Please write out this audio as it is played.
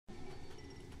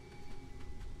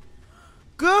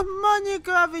Good morning,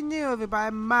 good afternoon,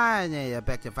 everybody. My name is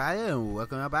Becky Fire, and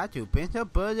welcome back to Pencil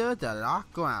Puzzle The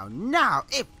Lost Ground. Now,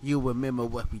 if you remember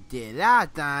what we did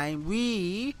last time,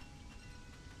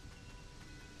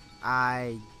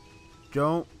 I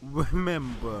don't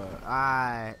remember.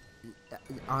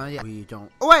 We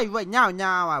don't. Wait, now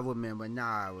I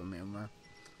remember.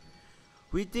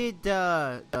 We did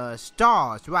the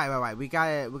stars. Right. We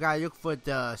gotta look for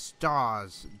the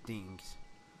stars things.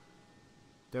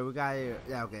 So we gotta,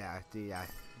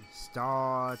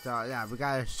 stars, we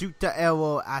gotta shoot the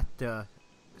arrow at the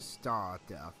star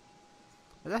stuff.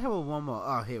 But let's have one more.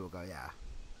 Oh, here we go, yeah.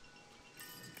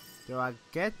 So I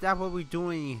guess that's what we're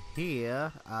doing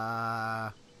here.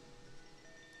 I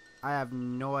have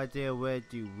no idea where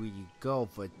do we go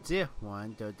for this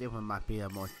one. So this one might be a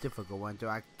more difficult one. So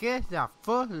I guess our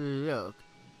first look.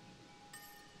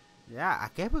 Yeah, I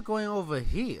guess we're going over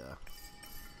here.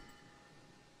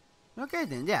 Okay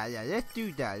then, yeah, let's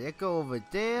do that. Let's go over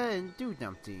there and do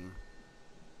something.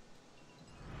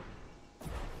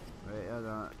 Wait, hold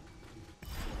on.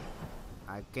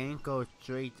 I can't go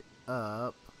straight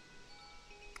up.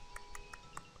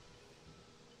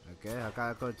 Okay, I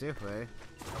gotta go this way.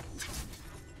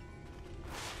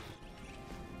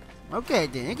 Okay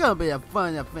then, it's gonna be a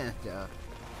fun adventure.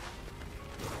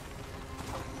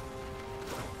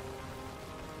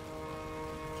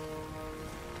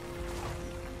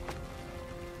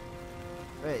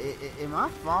 Wait, am I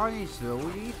falling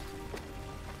slowly?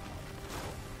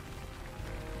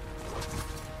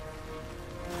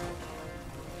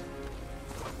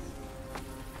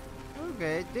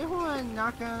 Okay, this one,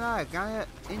 not gonna lie, kinda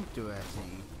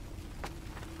interesting.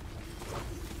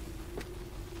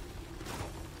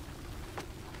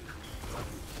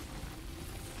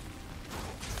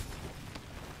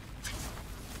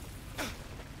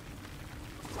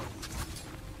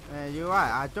 You're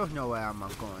right, I don't know where I'm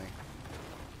going.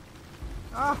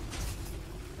 Oh,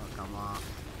 come on.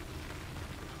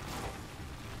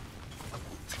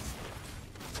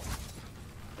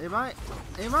 Am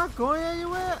I going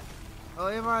anywhere?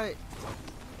 Or am I?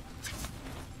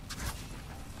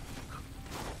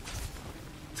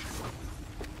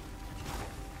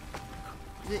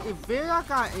 It feels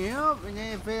like I am, and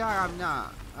then it feels like I'm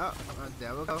not. Oh,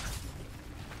 there we go.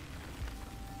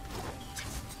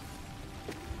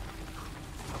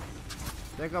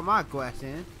 There go my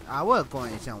question. I was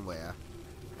going somewhere.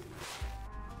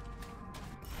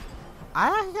 I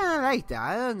kind of like that.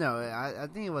 I don't know. I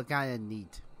think it was kind of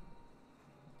neat.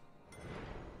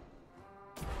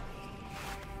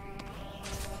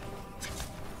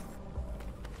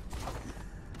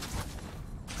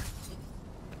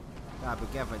 Gotta be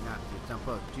careful not to jump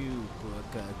up too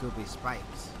quick. Could be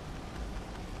spikes.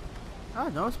 Oh,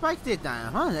 no spikes this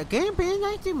time, huh? The game being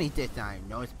nice to me this time.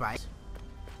 No spikes.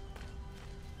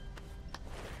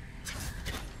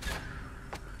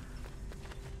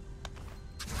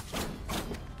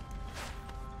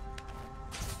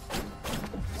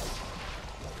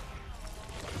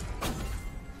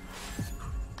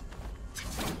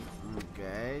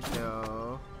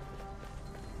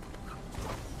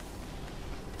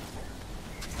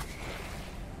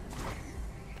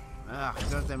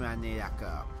 So don't tell me I need like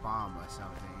a bomb or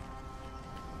something.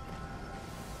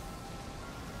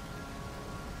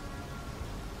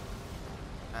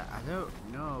 I don't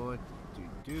know what to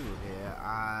do here.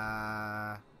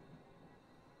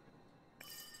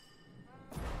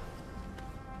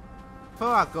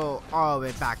 Before I go all the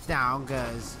way back down,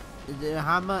 cause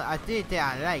I did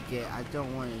that, I like it. I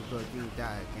don't want to go do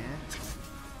that again.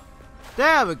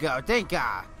 There we go, thank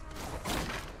God.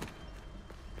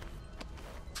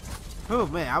 Oh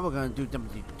man, I was gonna do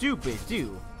something stupid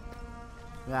too.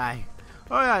 Like,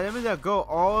 oh yeah, let me just go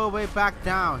all the way back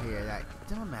down here. Like,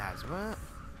 dumbass, what?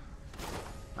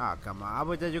 Oh, come on. I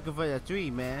was just looking for the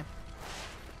tree, man.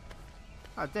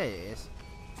 Oh, there it is.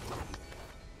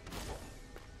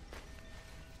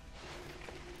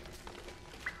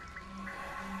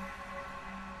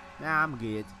 Nah, I'm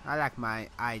good. I like my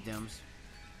items.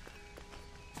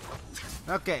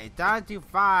 Okay, time to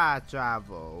fast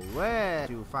travel. Where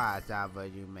to fast travel,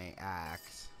 you may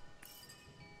ask?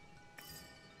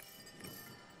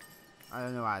 I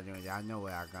don't know what I'm doing. I know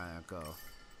where I'm gonna go.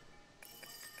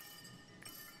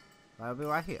 I'll be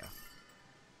right here.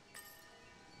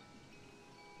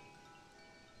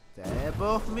 They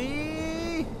both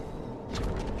me.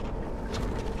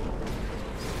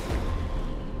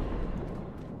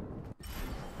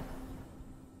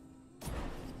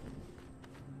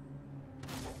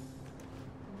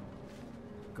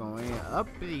 Going up,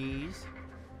 please.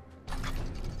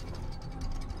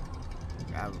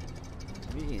 Got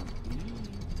me in.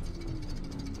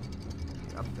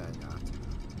 Up there now.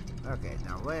 Okay,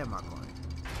 now where am I going?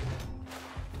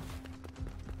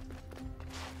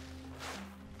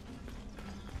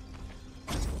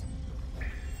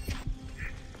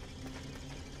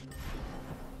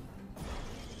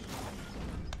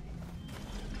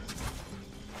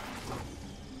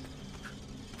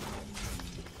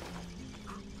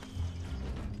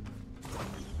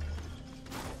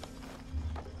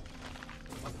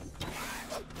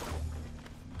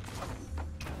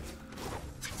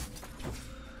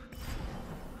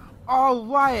 Oh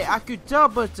right, I could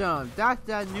double jump. That's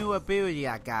that new ability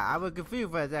I got. I was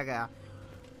confused for a second.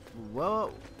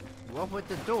 Well, what with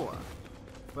the door?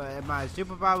 But my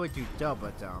superpower to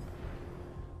double jump.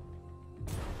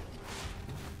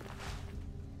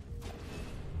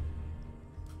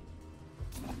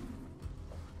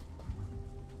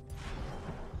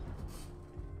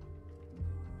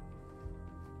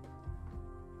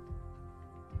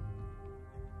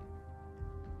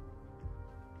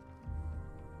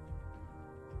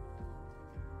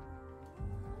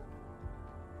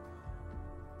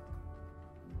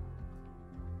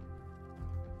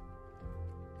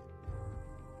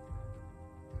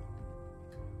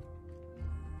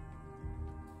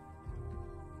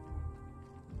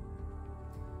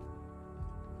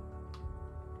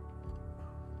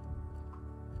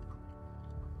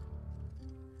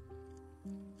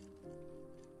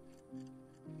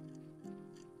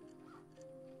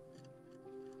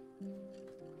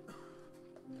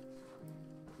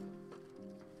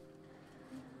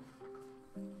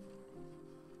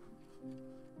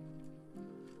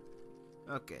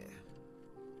 Okay.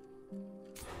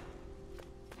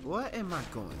 What am I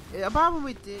going? The problem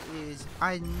with it is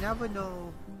I never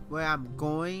know where I'm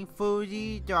going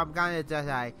fully, so I'm kind of just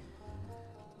like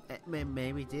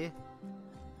maybe there.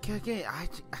 Again, I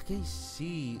can't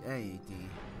see anything.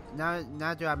 Now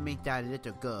that I make that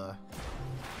little girl.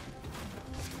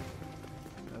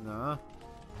 I don't know.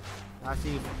 I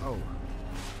see. Oh.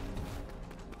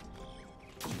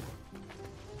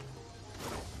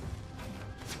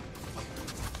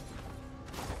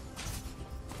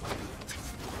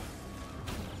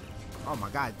 Oh my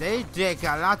god, they take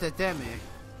a lot of damage.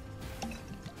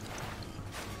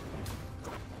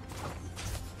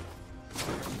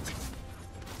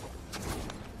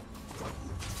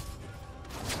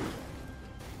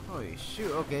 Holy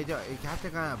shoot, okay, it got to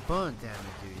kind of burn damage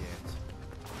yet.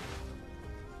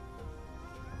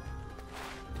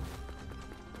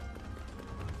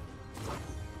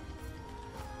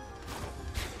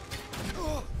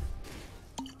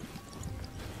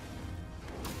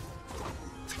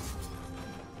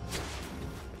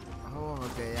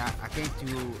 I can't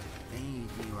do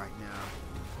anything right now.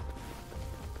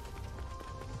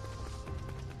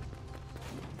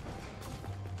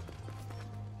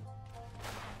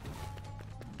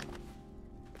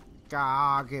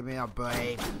 God, give me a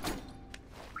break.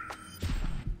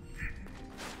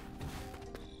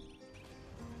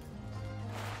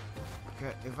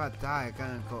 Okay, if I die, I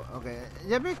can't go. Okay,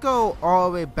 let me go all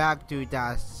the way back to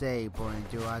that save point.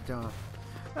 Do I don't?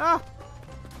 Ah.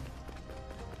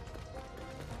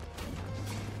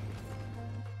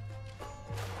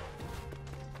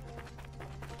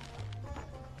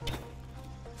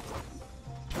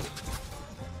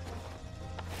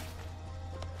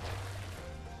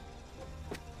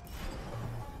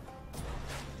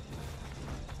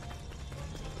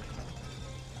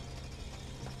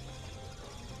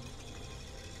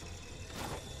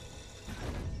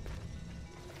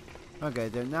 Okay,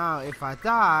 then now if I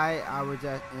die, I would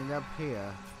just end up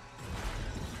here.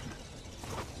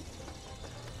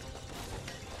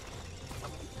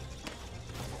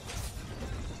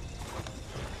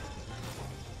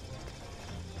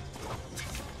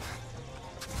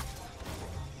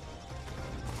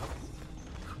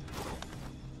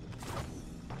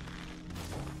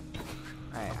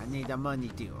 Hey, I need the money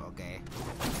too, okay?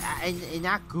 And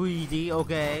not greedy,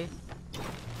 okay?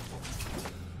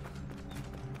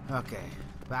 Okay,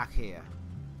 back here.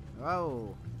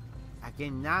 Oh, I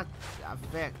cannot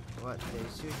affect what they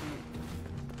shoot me.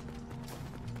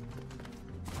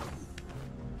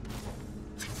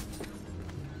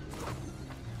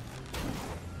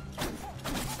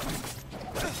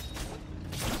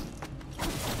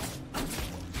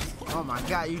 Oh my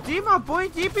god, you see my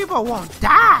point? These people won't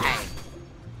die!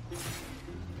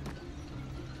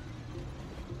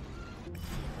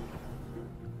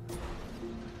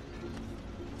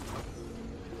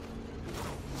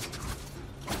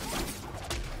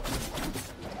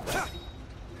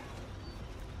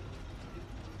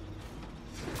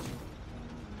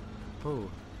 Who?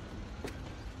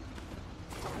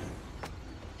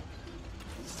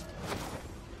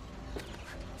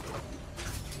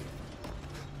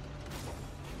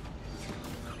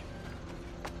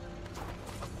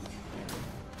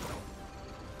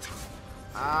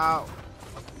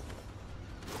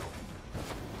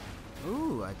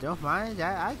 don't mind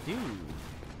that, I do.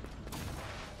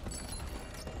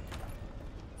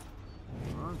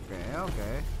 Okay,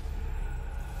 okay.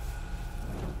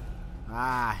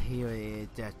 Ah, here it is.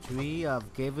 The tree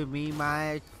of giving me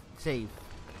my safe.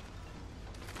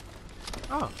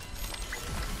 Oh.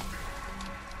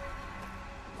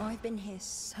 I've been here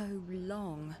so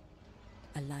long.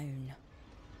 Alone.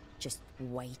 Just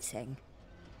waiting.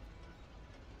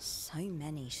 So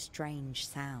many strange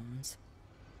sounds.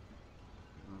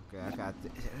 Okay, I got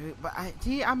this. But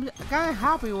I'm kind of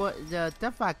happy with the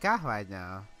stuff I got right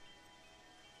now.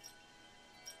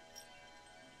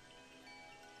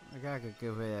 I gotta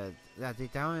get rid of that. I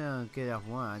don't get off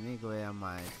one. I need to get rid of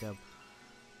my stuff.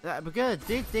 Because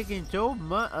they're taking so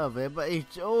much of it, but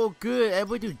it's so good.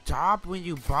 Able to drop when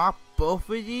you bought both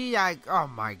of these. Like, oh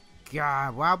my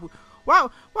god. Why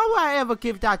would I ever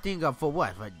give that thing up for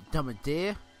what? For dumb a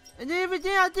deer? And then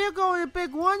everything I did go and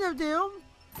pick one of them.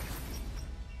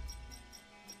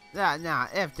 Nah,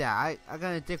 F that. I'm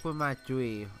gonna stick with my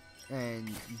 3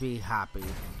 and be happy.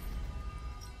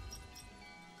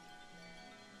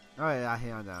 Alright, I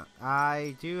hear that.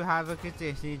 I do have a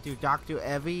condition to doctor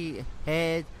every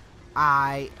head,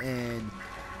 eye, and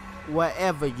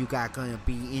whatever you got gonna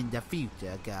be in the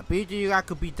future. Okay, future you got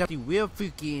could be something real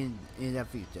freaky in the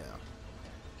future.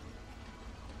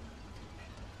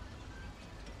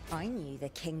 I knew the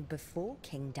king before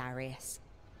King Darius.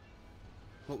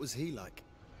 What was he like?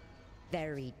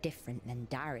 Very different than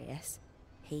Darius.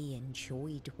 He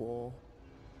enjoyed war.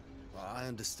 Well, I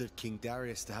understood King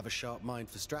Darius to have a sharp mind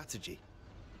for strategy.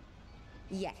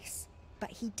 Yes, but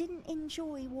he didn't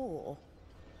enjoy war.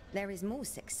 There is more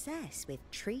success with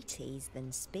treaties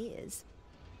than spears.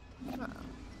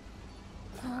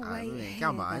 I mean,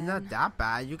 come on, not that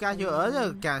bad. You got your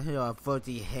other kind of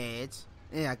 40 heads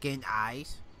and again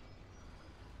eyes.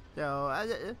 So,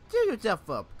 cheer yourself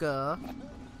up, girl.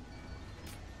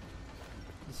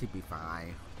 This should be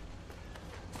fine.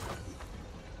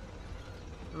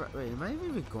 Wait, am I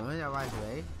even going the right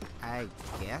way? I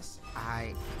guess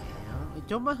I am. It's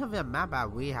so much of the map that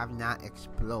we have not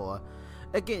explored.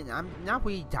 Again, I'm not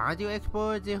really trying to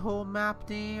explore the whole map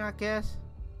thing, I guess.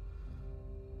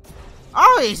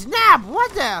 Oh, snap!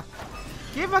 What the?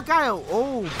 Give a guy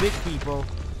big people.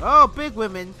 Oh, big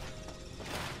women.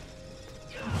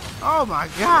 Oh my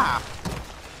god.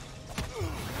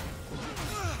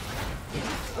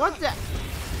 What the?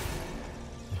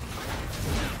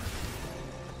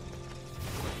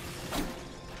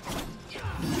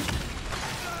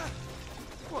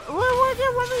 What do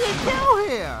you want me to do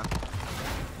here?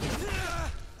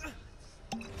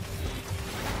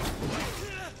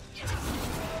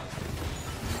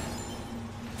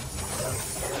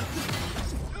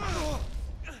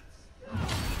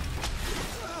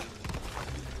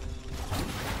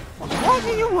 What do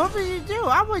you want me to do?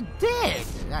 I was dead.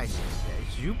 That's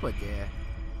super dead.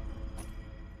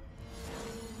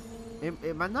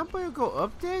 Am I not going to go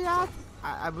up there, y'all?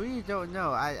 I really don't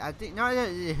know. I think no.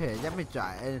 Here, let me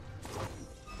try.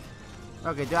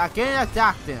 Okay, do I can't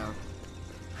attack them?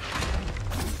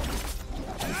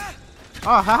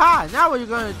 Oh, haha! Now what you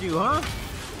gonna do, huh?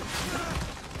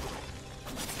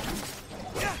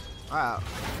 Wow.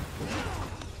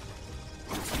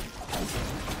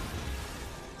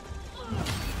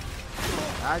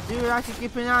 I do like to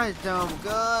keep an eye on them,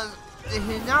 cause this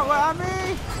is not what I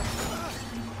mean.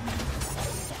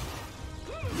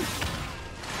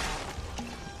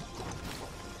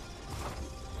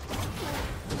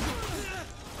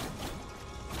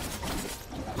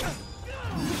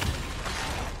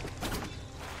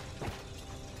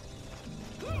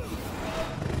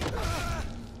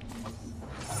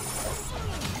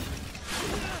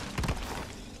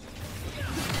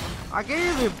 I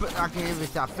can't even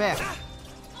stop fast.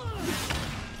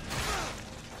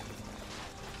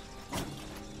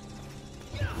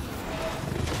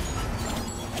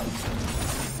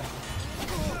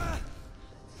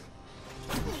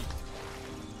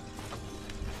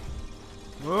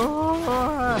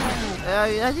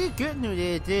 I think good news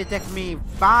is it took me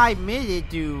 5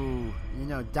 minutes to,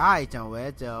 die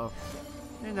somewhere, so,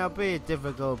 pretty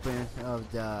difficult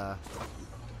of the,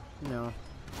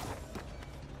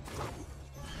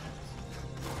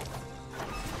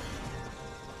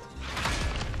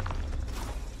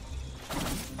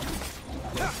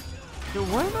 So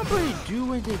what am I going to do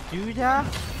when they do that?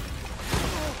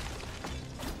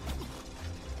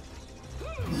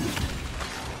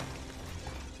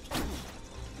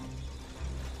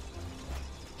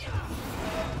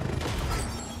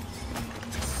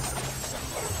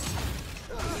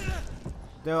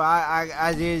 So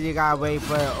I really gotta wait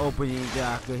for the opening so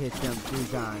I could hit them 2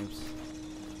 times.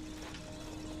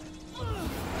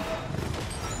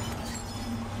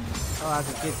 Oh, I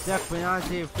could get stuck behind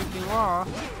the freaking wall.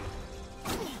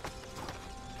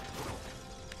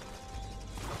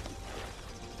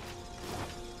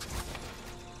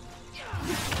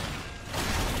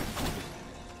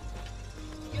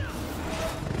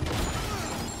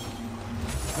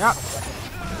 Yep.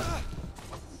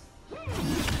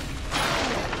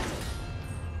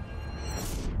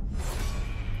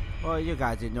 Well, you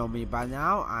guys didn't know me by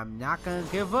now. I'm not gonna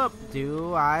give up,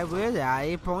 do I? Will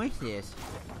I? Pointless.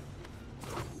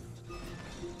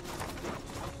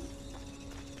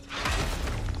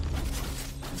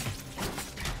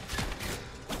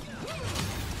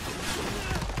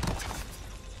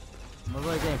 My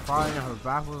boy didn't fall in her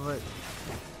back with it.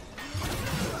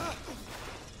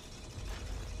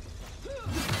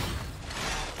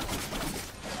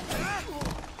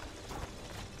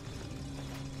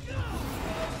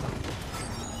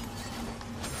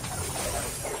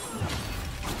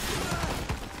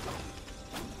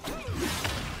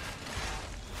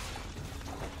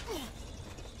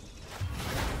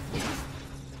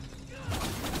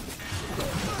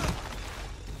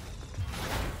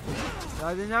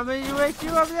 I did not mean to wake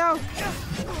you up now.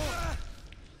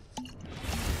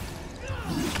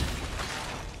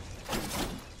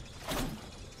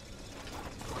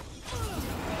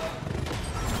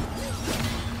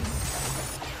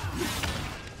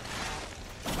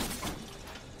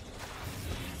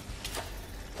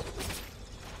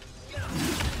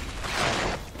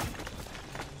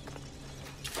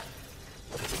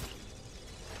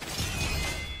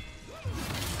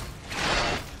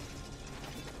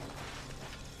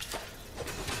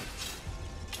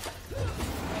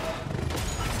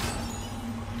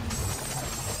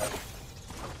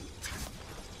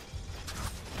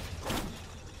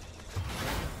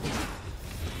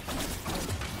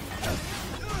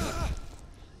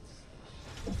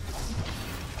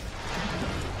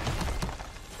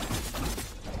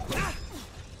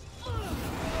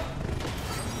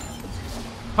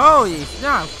 Holy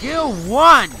snap, kill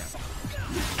one! Now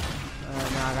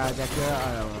I got that kill,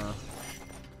 I don't know.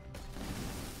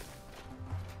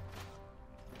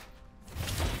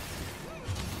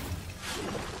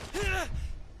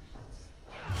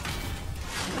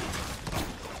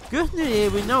 Good news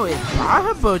is we know it's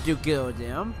possible to kill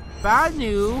them. Bad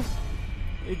news,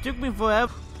 it took me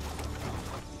forever.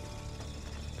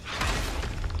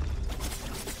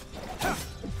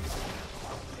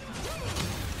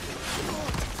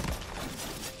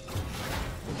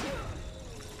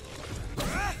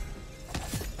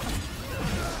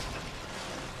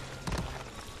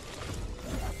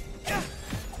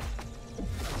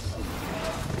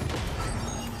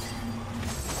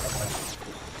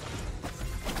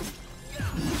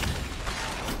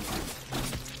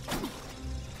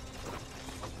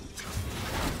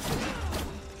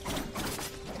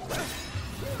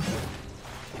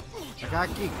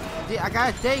 I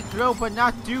gotta stay close, but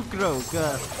not too close.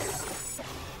 Okay,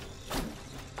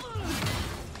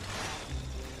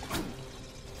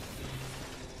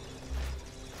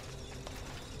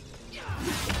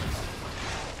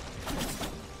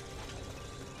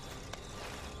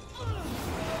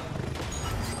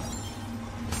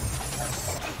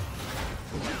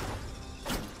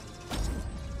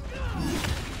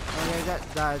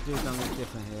 gotta do something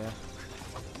different here.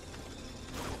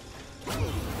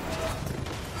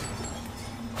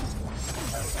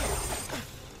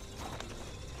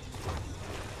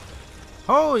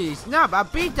 Holy snap, I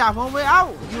beat that one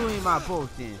without doing my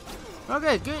potion.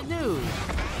 Okay, good news.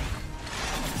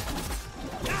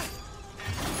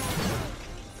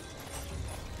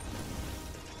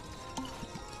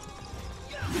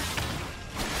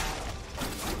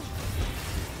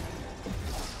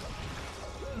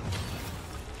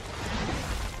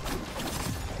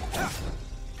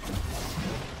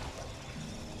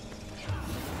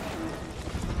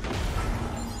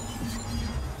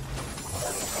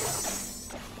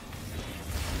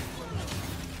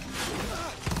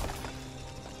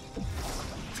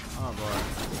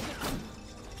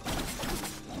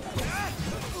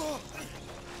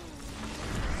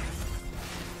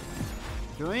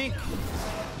 Drink.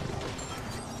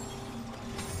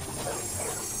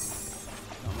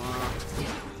 Come on.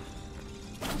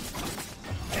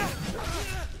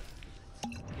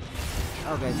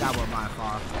 Okay, that was my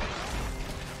fault.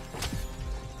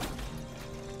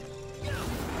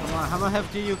 Come on, how much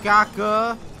health do you got,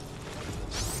 girl?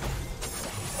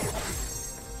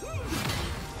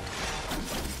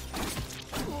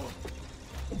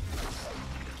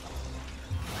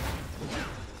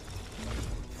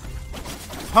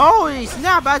 Holy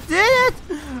snap, I did it!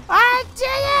 I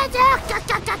did it!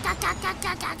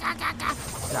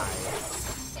 Sorry.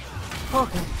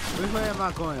 Okay, which way am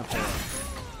I going for?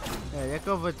 Yeah, let's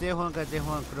go for this one, cause this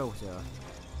one closer.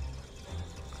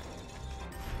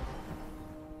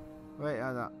 Wait,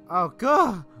 oh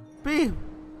god! Beam!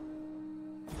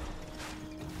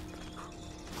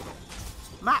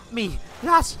 Map me!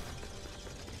 Yes!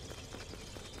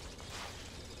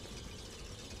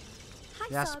 Hi,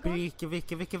 Yes, Sargon. please, give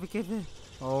it.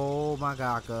 Oh my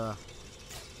god, girl.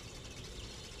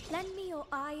 Lend me your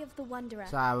Eye of the Wanderer.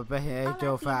 Sorry, we're back here I'll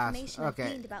so add the fast. information I've Okay.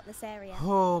 gleaned about this area.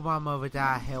 Oh, my mother,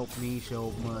 that helped me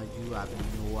so much. You have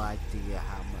no idea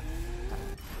how much.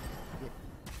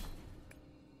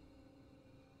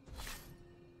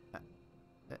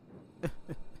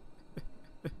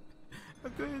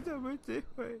 I'm going so much this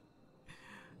way. You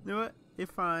know what?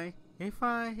 It's fine. It's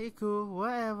fine. It's cool.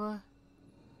 Whatever.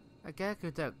 I guess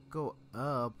I could go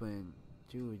up and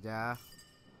do that.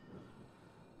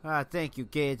 Thank you,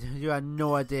 kid. You have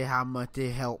no idea how much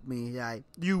it helped me. Like,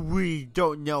 you really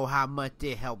don't know how much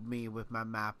it helped me with my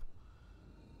map.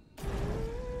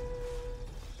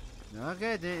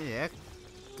 Okay, then let's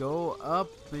go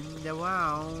up and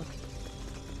around.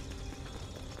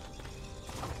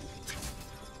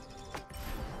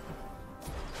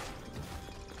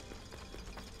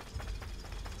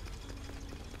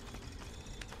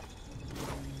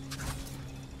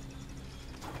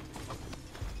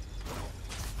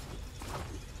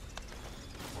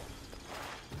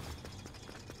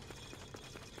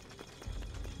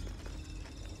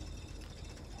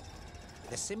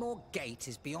 The Simor Gate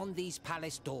is beyond these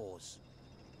palace doors.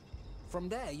 From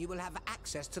there, you will have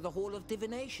access to the Hall of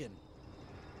Divination.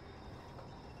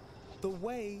 The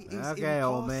way is Okay,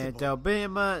 old man.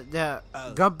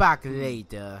 impassable. Come back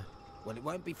later. Well, it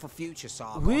won't be for future,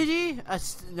 Sargon. Really?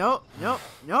 Nope.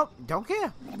 Don't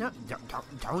care. No,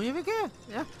 don't even care.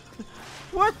 Yeah.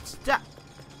 What's that?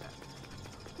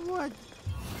 What?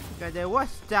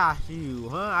 What's statue,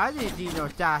 huh? I didn't see no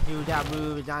statue that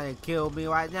moves down and kill me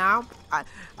right now.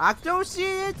 I don't see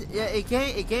it. Yeah, it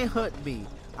can't hurt me.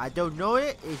 I don't know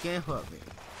it. It can't hurt me.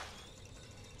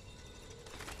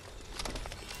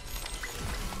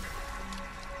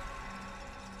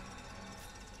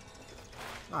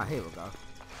 Ah, here we go.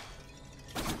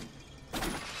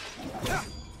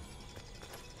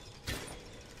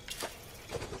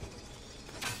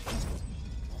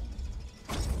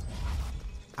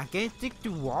 I can't stick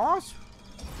to walls?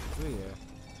 Weird.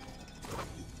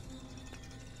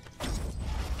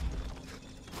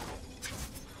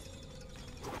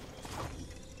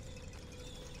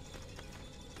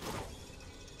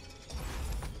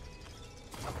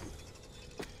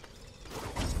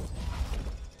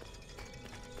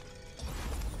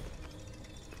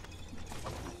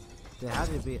 There had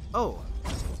to be. Oh!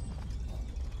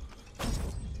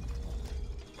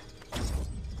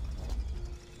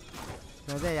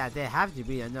 No, there have to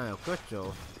be another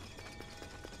crystal.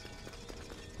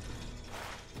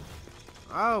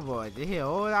 Oh boy, they here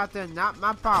all out there, not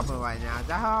my problem right now.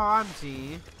 That's all I'm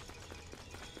seeing.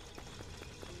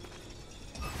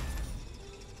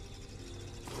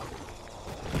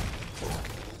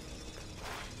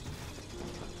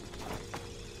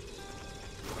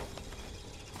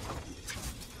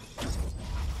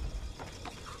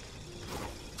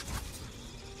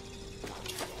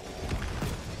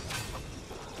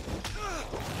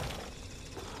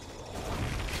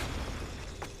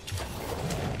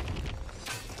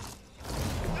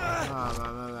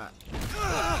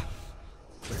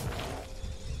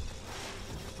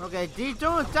 Okay, these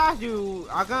don't statues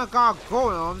are gonna call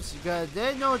golems because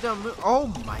they know the. Oh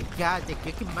my god, they're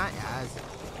kicking my ass.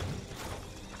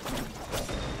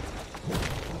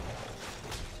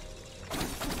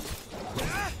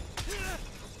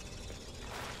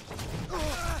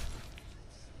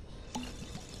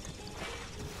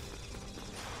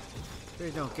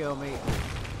 Please don't kill me.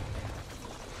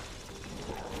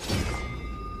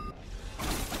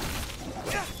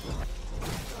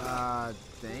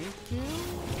 Thank you.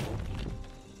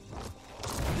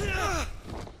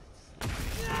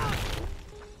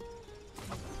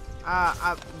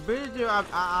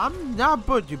 I'm not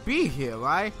supposed to be here,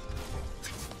 right?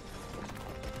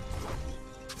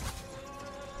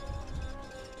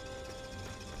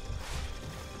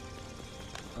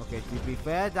 Okay, to be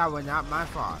fair, that was not my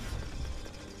fault.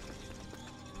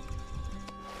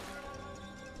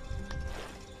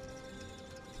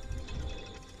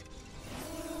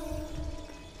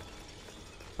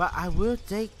 But I will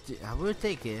take it.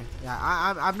 Yeah,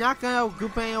 I'm not gonna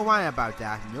complain or whine about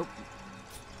that. Nope.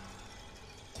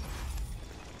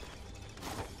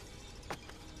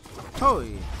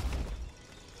 Holy.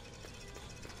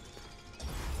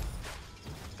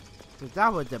 So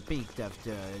that was the big stuff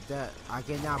there. That I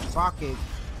cannot pocket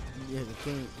Yeah, the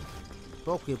game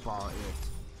Pokeball it.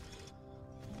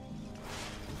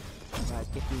 Right,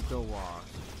 get through the walls.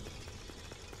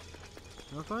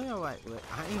 I'm going the right way.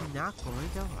 I am not going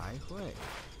the right way.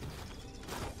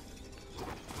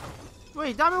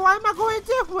 Wait, Dummy, why am I going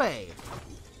this way?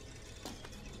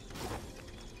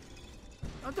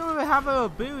 I don't even have an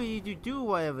ability to do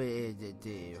whatever it is to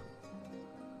do.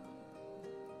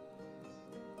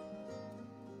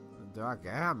 Dog,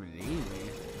 I'm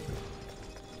leaving.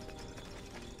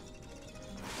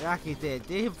 Like I said,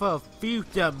 this is for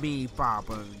future me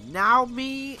problem. Now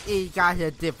me, it got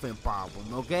a different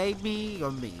problem, okay? Me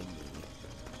or me.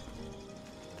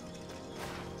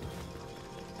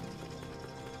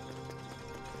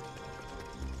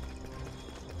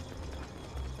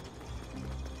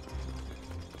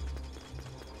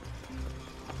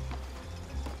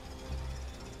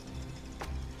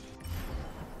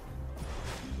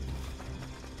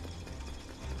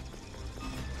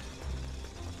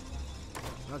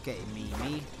 Okay,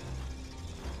 Mimi.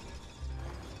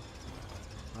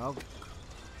 Oh.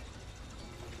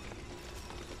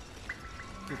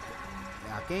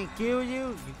 I can't kill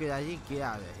you because I didn't get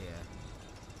out of here.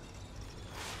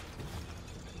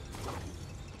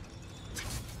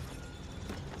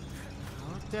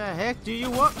 What the heck do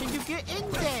you want me to get in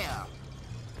there?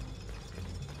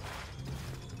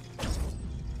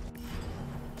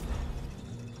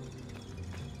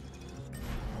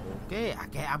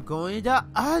 Okay, I'm going the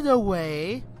other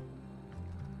way.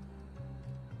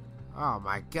 Oh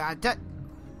my god, that...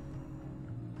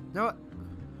 No.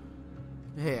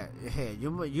 Here,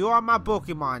 you are my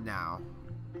Pokemon now.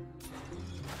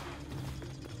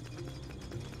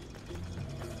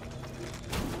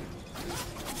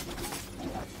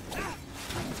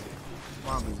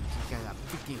 Mommy, you got a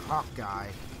freaking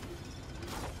Hawkeye.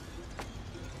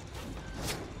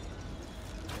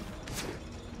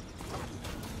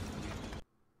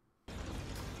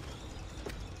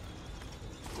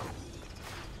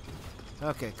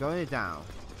 Okay, going down.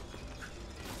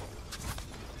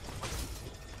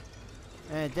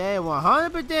 And they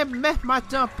 100% messed my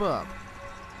jump up.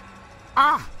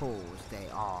 Assholes they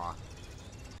are.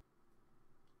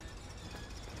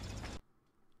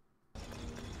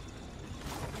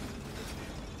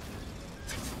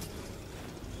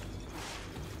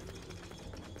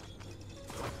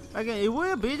 Okay, it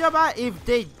would be about if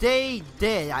they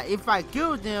dead. Like, if I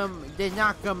kill them, they're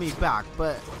not coming back.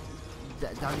 But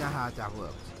that's not how that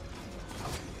works.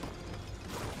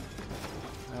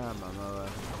 Oh my mother.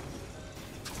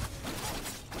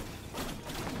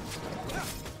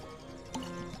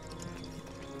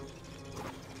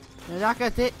 And like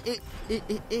I said,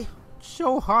 it's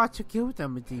so hard to kill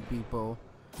them with these people.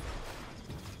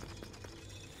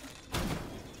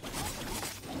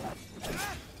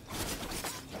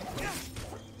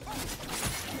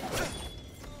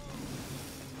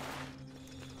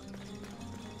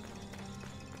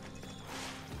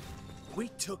 We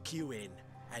took you in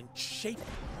and shaped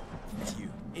you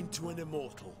into an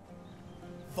immortal.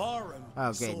 Varum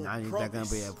Okay, saw now you're promise. gonna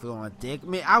be a full-on dick. I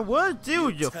mean, I would do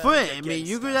your friend. I mean,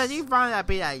 you could at least find out,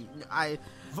 be like, I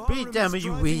be telling me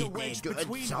you really did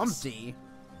good something.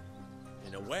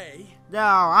 In a way. No,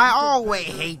 I always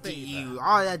hated you.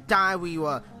 All the time we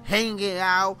were hanging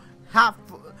out,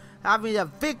 having a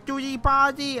victory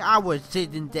party, I was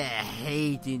sitting there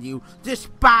hating you,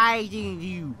 despising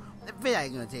you. I feel like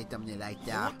I'm gonna say something like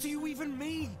that. What do you even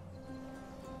mean?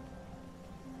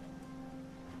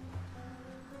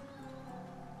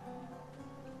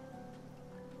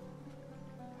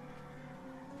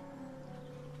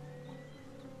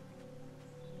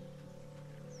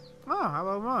 Oh, how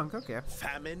about monk? Okay.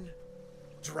 Famine,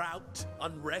 drought,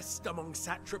 unrest among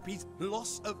satrapies,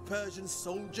 loss of Persian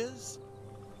soldiers.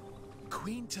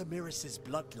 Queen Tamiris's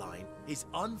bloodline is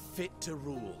unfit to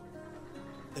rule.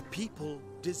 The people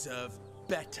deserve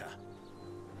better.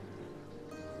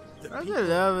 The I people just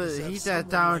love it. deserve He's someone that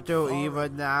down like to Varum. evil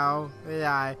now.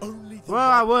 Like, Only the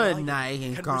well, I White would Lion not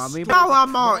he can call me. restore Now I'm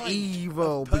the more pride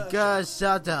evil of Persia. because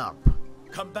shut up.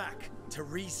 Come back to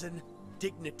reason,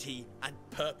 dignity, and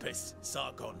purpose,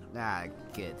 Sargon. Nah,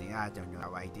 kidding. I don't know the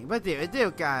right thing. But it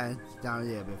still got down a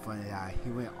little bit funny that he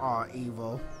went all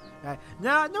evil.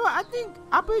 No, I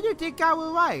really think I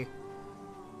was right.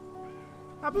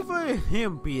 I prefer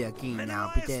him be a king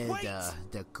now because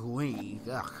the queen.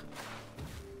 Ugh.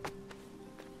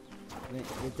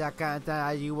 It's that kind of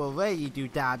time you were ready to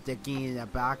stab the king in the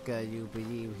back because you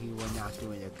believe he was not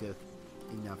doing a good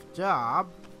enough job.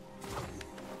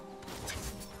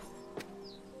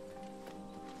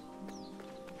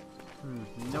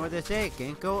 You know what they say?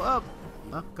 Can't go up,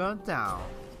 not go down.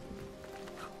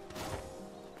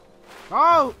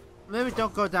 Oh! Maybe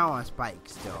don't go down on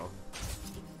spikes though.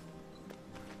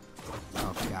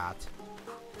 Oh god.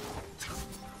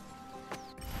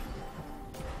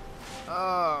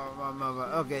 Oh my mother.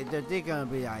 Okay, they're gonna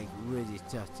be like really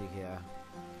touchy here.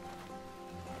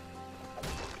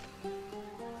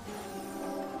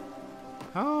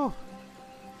 Oh.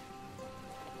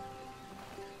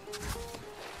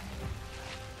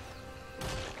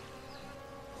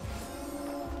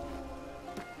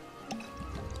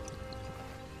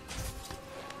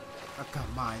 Oh,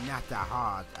 come on, not that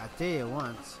hard. I did it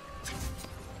once.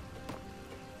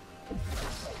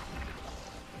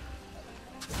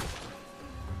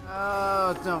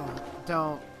 Oh,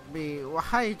 don't be.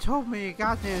 Why you told me you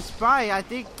got the spy? I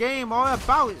think game all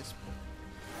about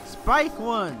Spike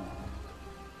one.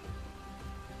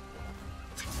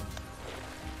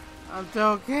 I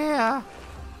don't care.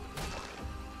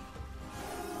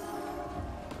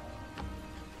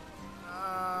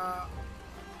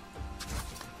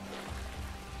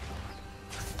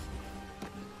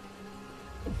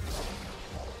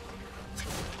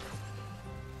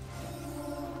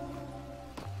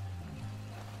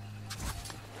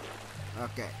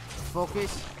 Okay,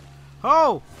 focus.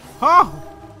 Oh! Oh!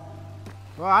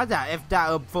 Well, I doubt if that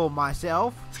up for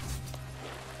myself.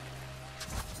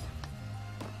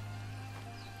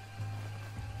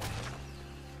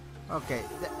 Okay,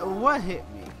 what hit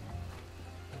me?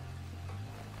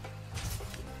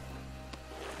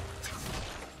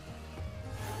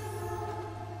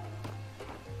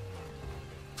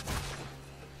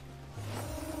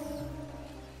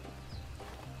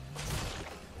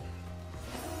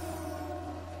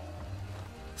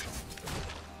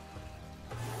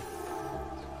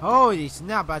 Holy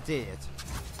snap, I did it.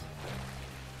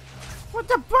 What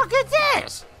the fuck is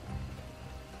this?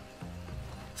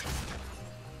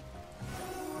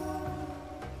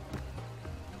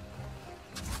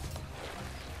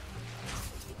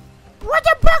 What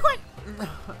the fuck?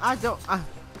 I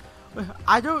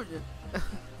don't.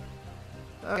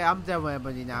 Okay, I'm done with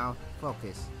everybody now.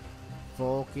 Focus.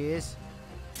 Focus.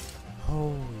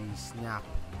 Holy snap.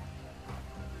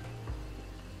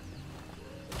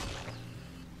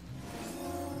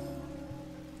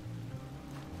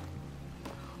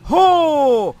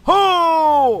 Ho!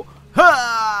 Ho!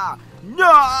 Ha!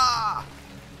 No!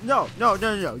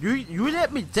 No! You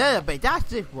let me celebrate. That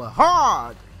shit was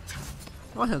hard.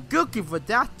 I want a cookie for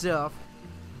that stuff.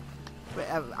 But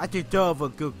I deserve a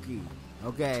cookie.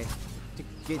 Okay? To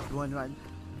get one right.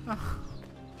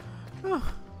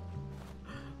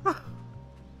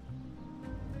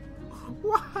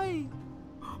 Why?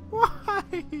 Why?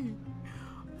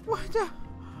 What the?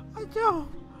 I don't.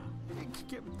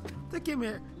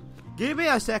 Give me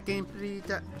a second, please.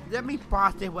 Let me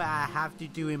process what I have to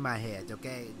do in my head,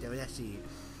 okay? Let's see.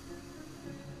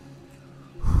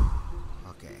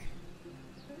 Okay.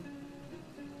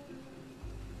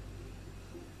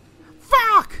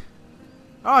 Fuck!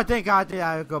 Oh, thank God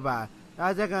I go back.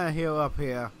 They're gonna heal up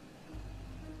here.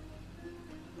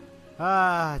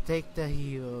 Take the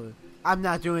heal. I'm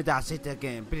not doing that shit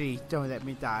again. Please, don't let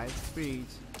me die.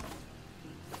 Please.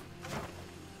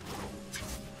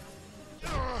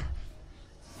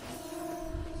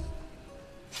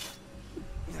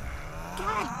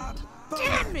 God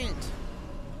damn it!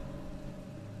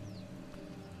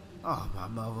 Oh, my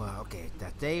mother. Okay,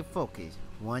 that's stay focused.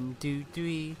 1, 2,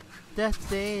 3. That's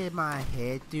stay in my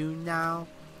head do now.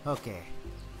 Okay.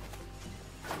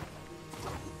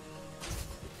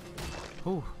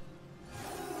 Ooh.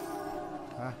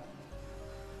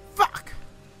 Fuck!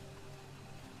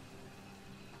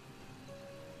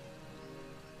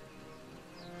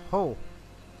 Oh.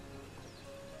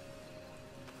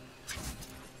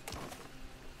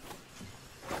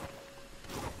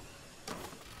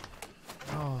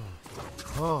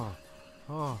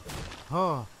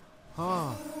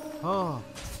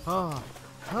 Oh.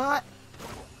 What?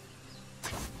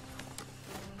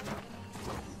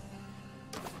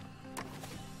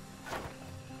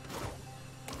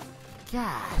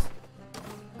 God.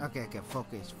 Okay,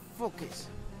 focus.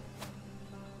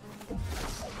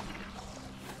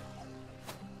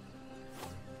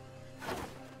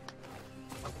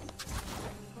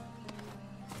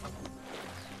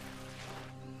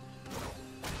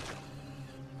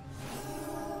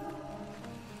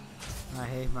 I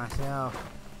hate myself.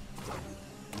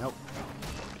 Nope.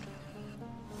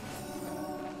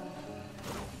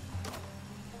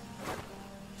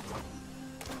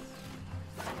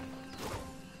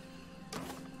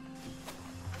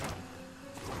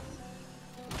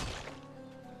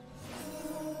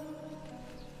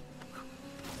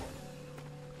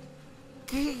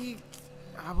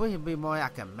 I wish it'd be more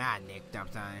like a madnik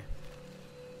sometime.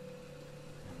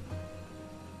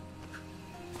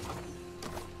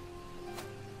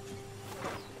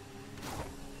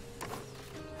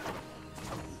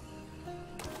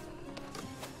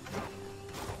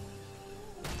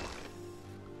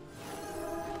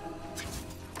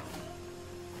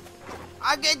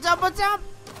 I get double jump.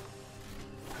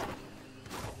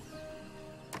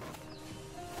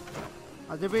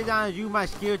 The reason I use my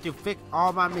skill to fix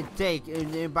all my mistakes,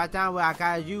 and then by the time when I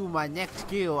gotta use my next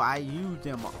skill, I use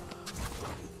them.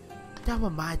 That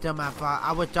was my dumb fault.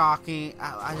 I was talking.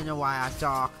 I don't know why I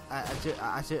talk. I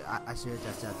should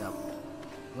just shut up.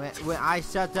 When I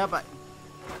shut up,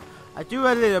 I do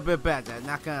a little bit better.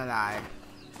 Not gonna lie.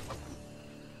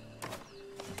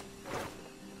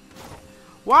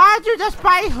 Why did the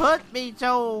spike hurt me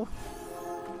so?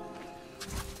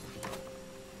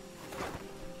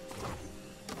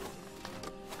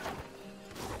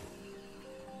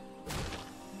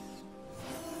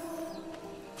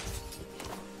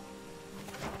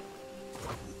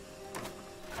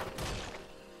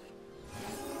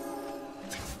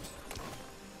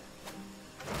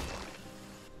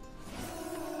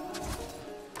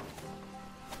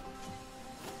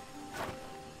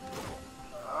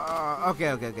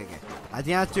 Okay. I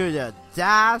think I'll do the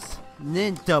dash,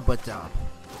 then double jump.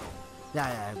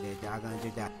 Yeah, okay, I'm gonna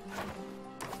do that.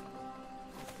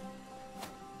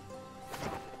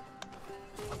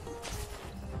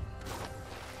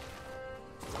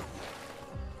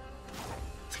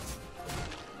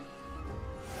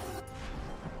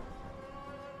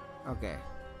 Okay.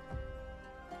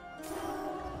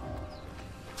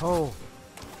 Oh.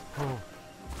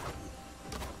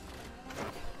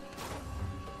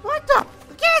 What the?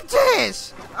 Get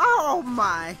this! Oh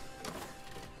my!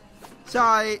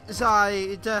 Sorry.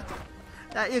 The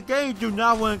game do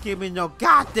not want to give me no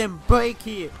goddamn break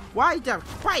here. Why the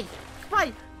fight?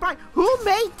 Who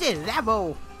made this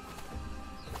level?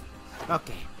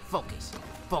 Okay, focus.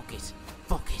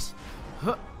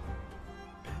 Huh.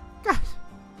 God.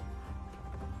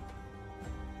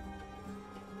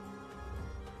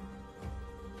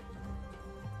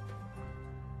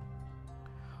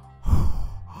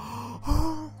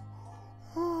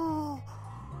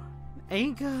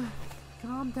 Anchor,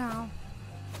 calm down.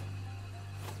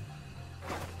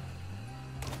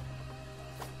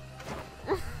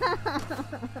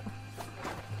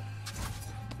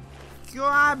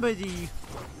 Gravity.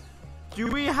 Do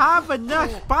we have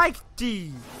enough spike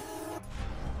tea?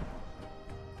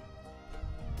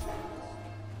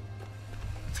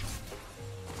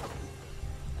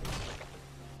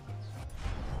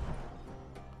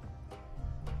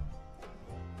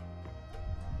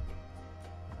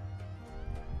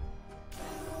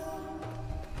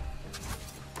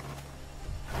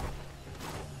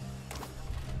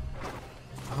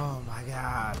 Oh my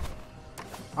god.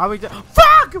 Are we done?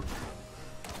 Fuck!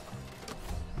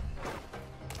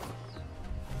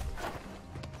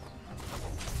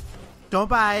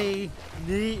 Somebody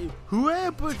need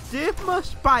whoever did my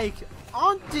spike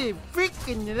on the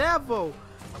freaking level.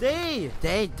 They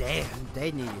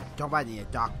need somebody need a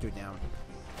doctor now.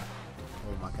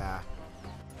 Oh my god.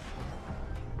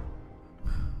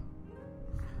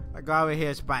 I got over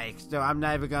here spikes, so I'm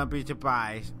not even gonna be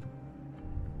surprised.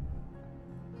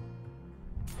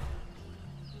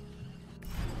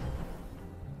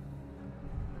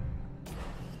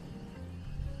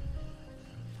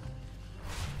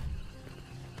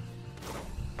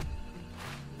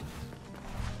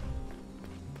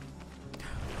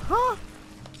 Huh?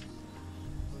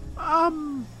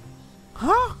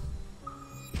 Huh?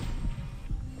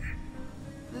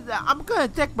 I'm gonna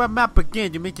check my map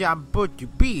again to make sure I'm supposed to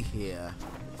be here.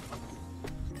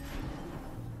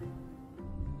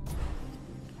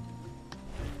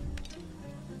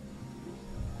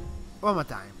 One more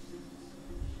time.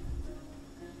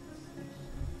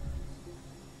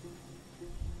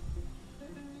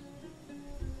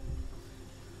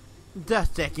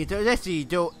 Just a second. So let's see.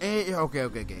 So,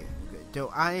 okay. So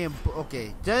I am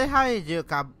okay. That's how you do.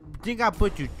 I think I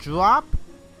put you drop,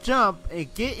 jump,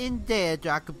 and get in there so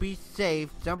I could be safe.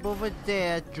 Jump over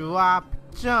there, drop,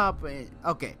 jump, and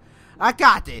okay. I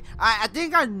got it. I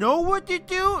think I know what to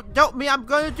do. Don't me. I'm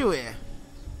gonna do it.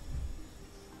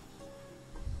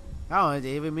 I don't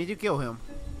even mean to kill him.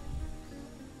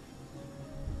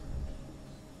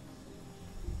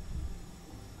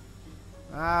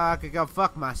 I could go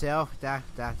fuck myself. That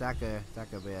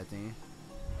could be a thing.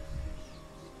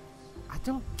 I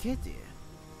don't get it.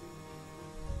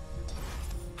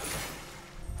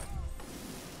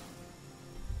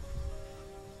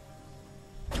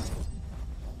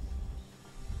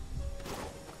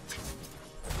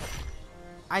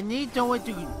 I need someone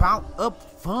to bounce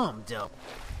up from though.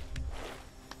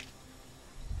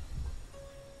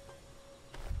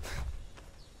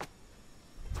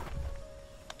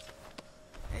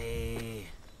 Hey.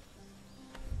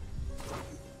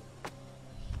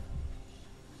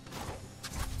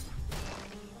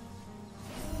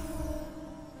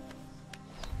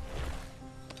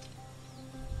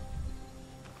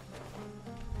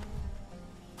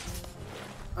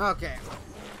 Okay.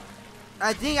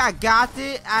 I think I got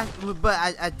it, but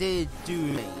I didn't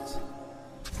do it.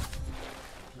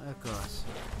 Of course.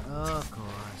 Of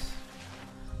course.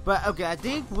 But okay, I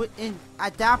think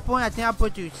at that point, I think I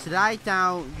put you slide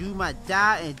down, you might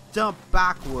die, and jump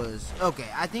backwards. Okay,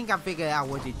 I think I figured out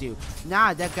what to do.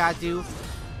 Now that got to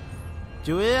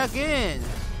do it again.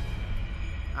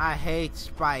 I hate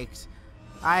spikes.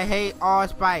 I hate all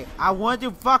spikes. I want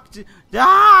to fuck.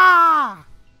 Ah!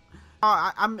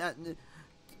 I'm.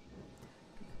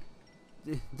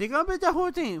 They're gonna be the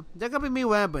whole thing. They're gonna be me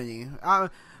weaponing.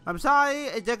 I'm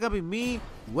sorry, they're gonna be me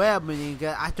weaponing.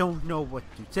 I don't know what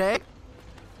to say.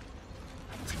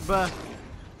 But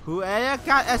whoever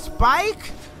got a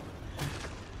spike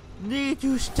need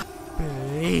to stop,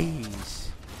 please.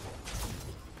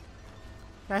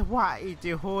 That's why is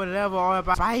the whole level all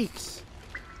about spikes.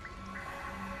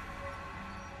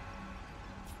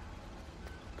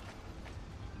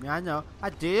 Yeah, I know.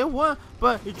 I did one,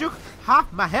 but it took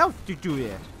half my health to do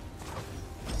it.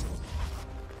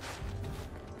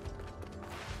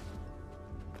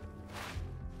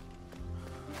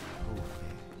 Okay.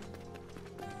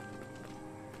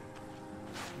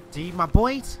 See my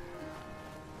points?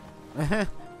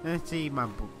 See my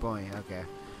point. Okay.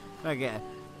 Okay.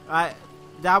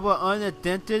 That was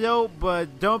unintentional,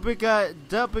 but don't because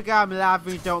I'm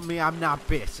laughing don't mean I'm not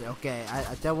pissed. Okay.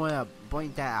 I don't want to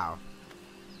point that out.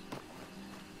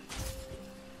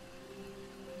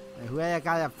 Whoever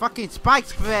got a fucking spike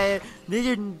spread needs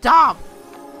to stop.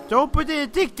 Don't put it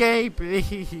in the game,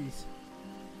 please.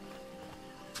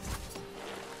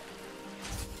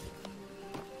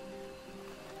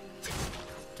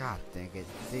 God dang it.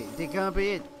 They're gonna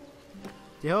be it.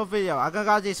 The whole video. I'm gonna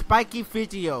got this spiky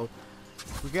video.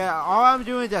 We got all I'm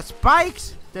doing is the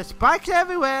spikes. The spikes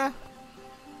everywhere.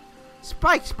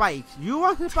 Spikes. You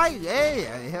want the spike? Hey,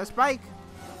 here's a spike.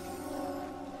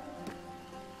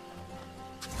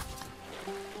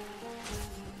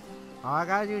 All I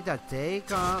gotta do is just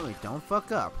take on and don't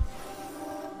fuck up.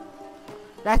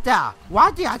 That's that. Why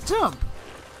did I jump?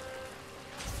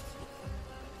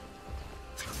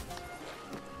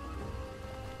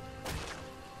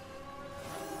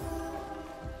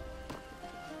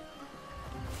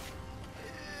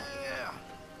 Yeah.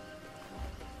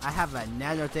 I have a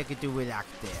nanotech to react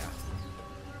there.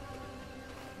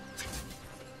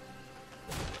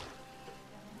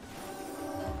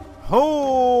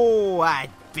 Oh, I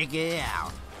figured it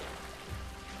out.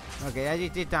 Okay, I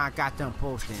just did that. I got them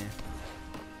posting.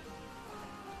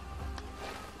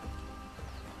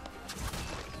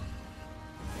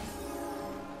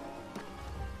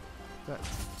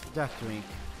 Just drink.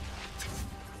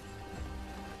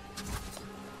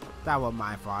 That was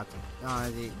my fault.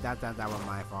 No, that was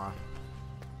my fault.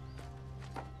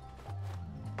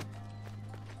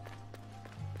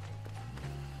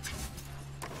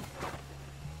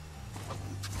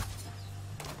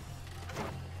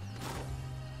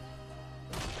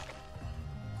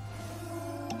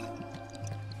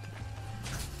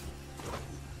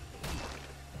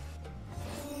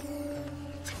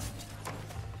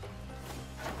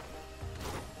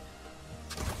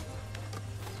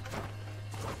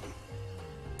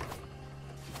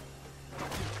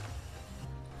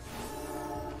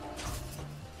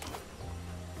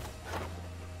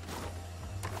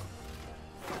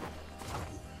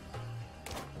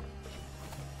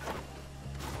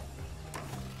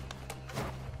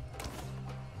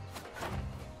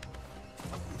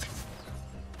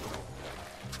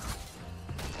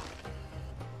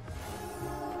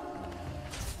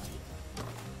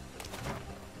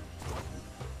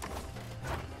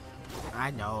 I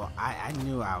know. I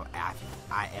knew I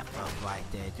effed up right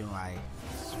there, didn't I?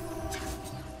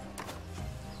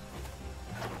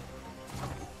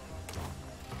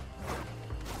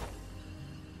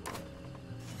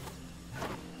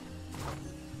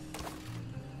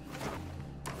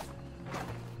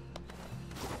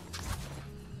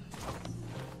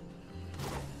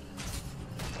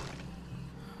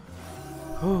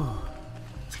 Whew.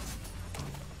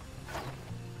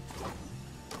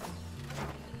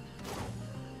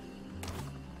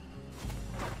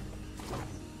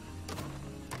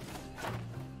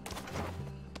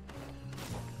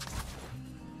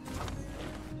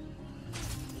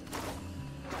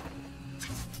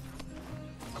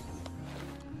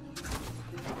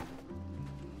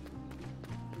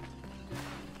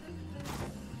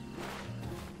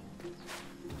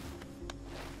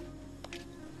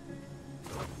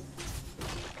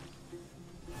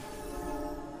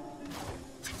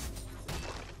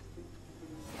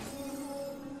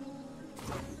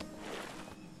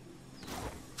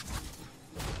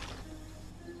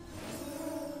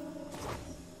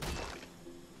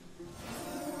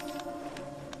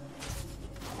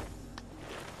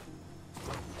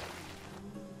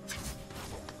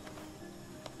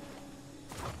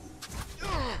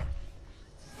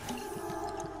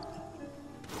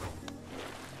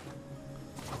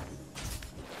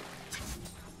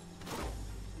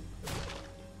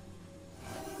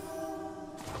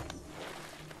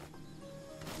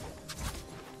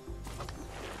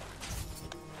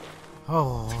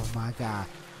 Oh my god.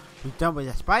 We done with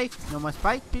the spike? No more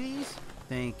spike, please?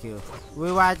 Thank you.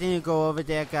 Why didn't you go over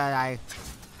there, cause I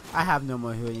have no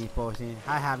more healing potion.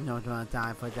 I have no more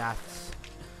time for that.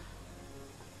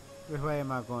 Which way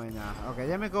am I going now? Okay,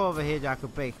 let me go over here so I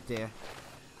could break there.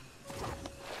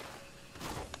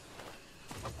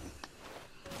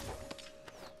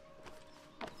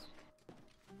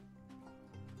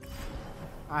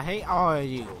 I hate all of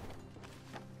you.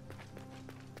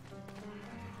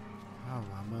 Oh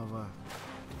my mother.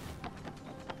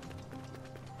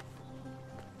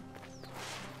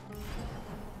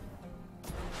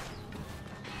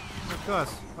 Of course.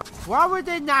 Why would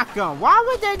they not come? Why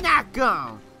would they not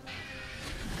come?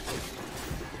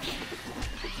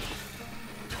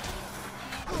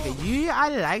 Okay, I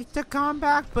like the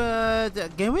combat, but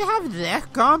can we have less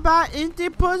combat in the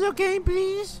puzzle game,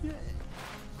 please?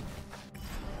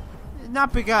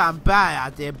 Not because I'm bad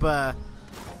at it, but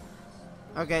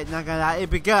okay, not gonna lie,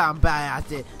 it's because I'm bad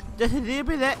at it. Just a little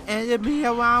bit of enemy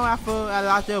around after a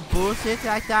lot of bullshit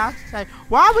like that. Like,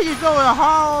 why would you throw a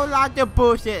whole lot of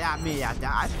bullshit at me like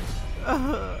that?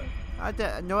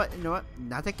 You know what?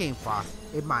 Not the game fault.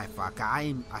 It's my fault.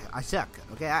 I suck.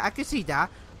 Okay, I can see that.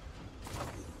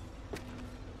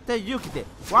 Then you can.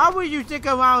 Why would you stick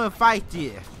around and fight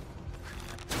here?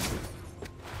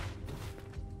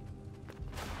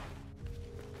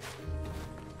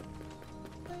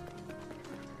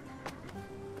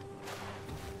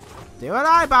 Still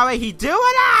alive, Bobby. He's still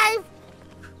alive.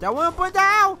 Don't want to put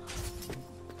down.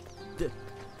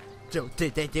 They're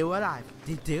still alive.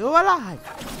 They're still alive.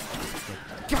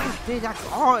 God, that's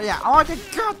all the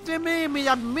goddamn enemies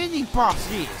are mini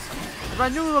bosses. If I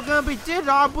knew we were gonna be this,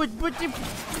 I would put the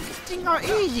thing on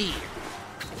easy.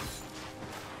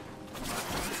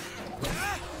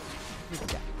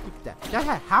 Keep that. That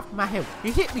had half my health.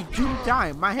 He hit me 2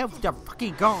 times. My health is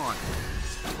fucking gone.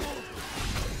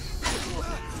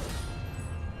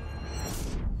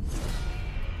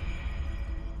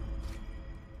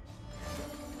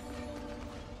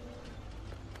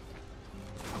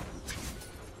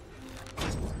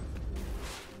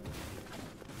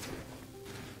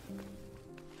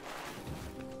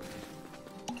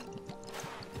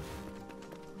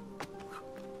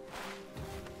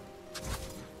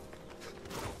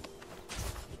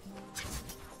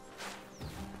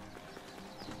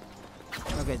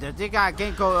 Okay, the big guy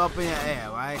can't go up in the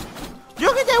air, right?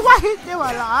 Look at that, why he's still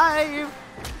alive?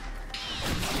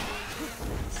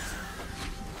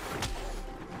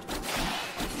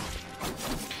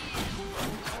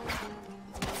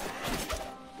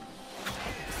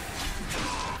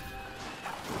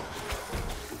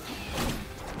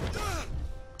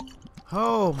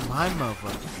 Oh my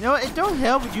mother. You know, it don't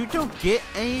help. You don't get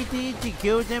anything to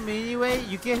kill them anyway.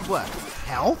 You get what?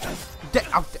 Health?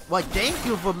 Well, thank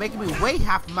you for making me waste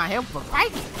half of my health for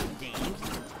fighting these things.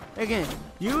 Again,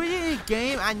 usually in a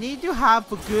game, I need to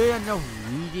have a good enough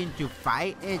reason to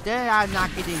fight. And then I'm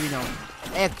not getting, you know,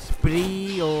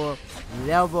 XP or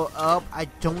level up. I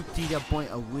don't see the point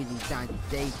of really trying to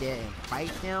stay there and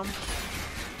fight them.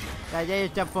 That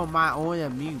is just for my own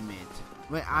amusement.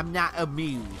 When I'm not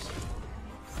amused.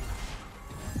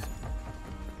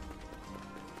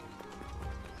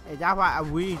 And that's why I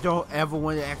really don't ever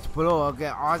want to explore. Okay,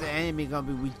 all the enemies gonna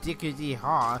be ridiculously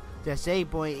hard. The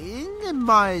save point in a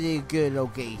mighty good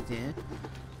location.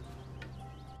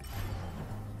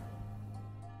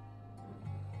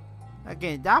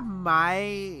 Again, that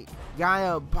might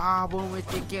got a problem with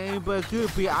the game, but it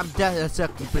could be I'm just a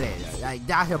sucky player. Like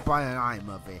that's the bottom line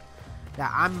of it.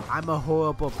 That I'm a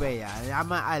horrible player.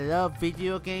 I love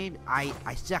video games. I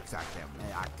suck at them.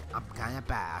 I'm kind of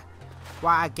bad.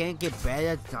 Why I can't get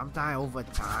better sometime over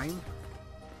time?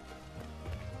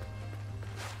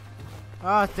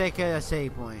 Oh, take care of the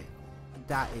save point.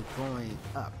 That is going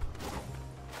up.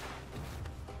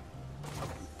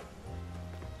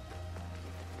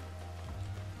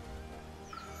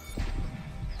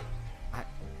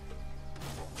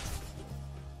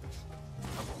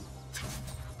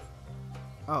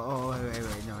 Oh,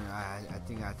 wait, no, I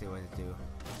think I see what to do.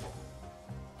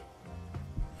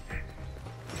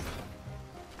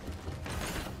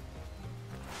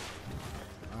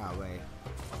 Oh, wait.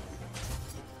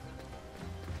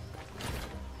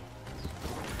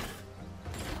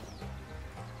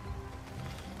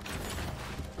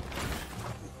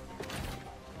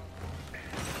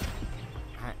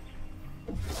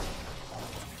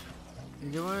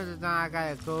 You want to know I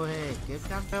gotta go ahead and get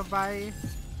somebody?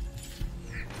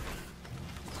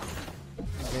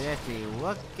 Okay, let's see,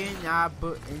 what can I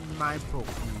put in my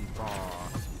Pokeball?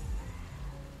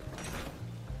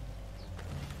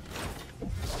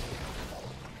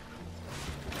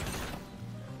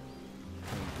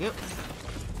 you.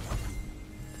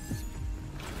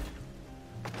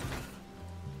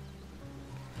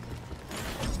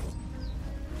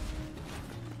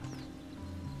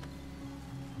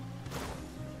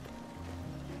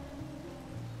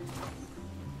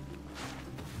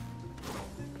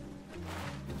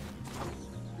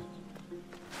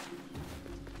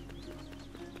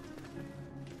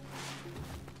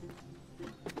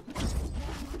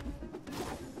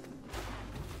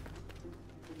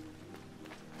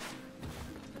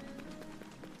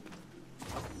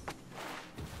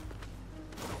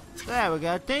 There we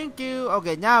go. Thank you.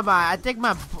 Okay, now I take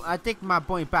my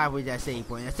point back with that save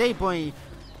point. The save point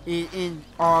is in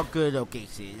all good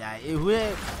locations. Like,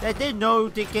 they know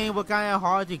the game was kind of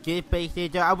hard to get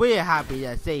basically. I'm really happy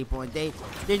that save point.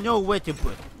 They know where to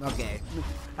put. Okay,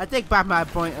 I take back my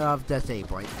point of the save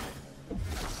point.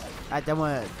 I don't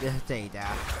want to say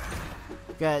that.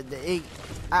 Cause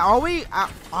I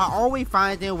always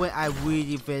find them when I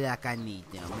really feel like I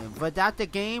need them. And without the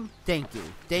game,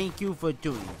 thank you for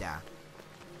doing that.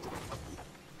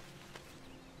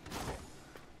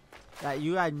 Like,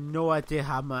 you had no idea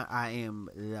how much I am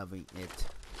loving it.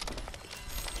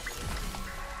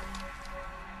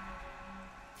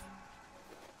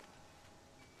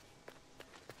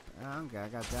 Okay, I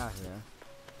got that here.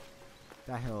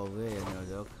 That here over there,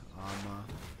 no look, armor.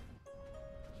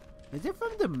 Is it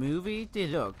from the movie? They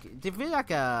feel like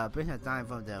a Princess Diamond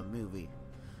from the movie.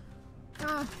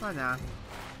 Why not?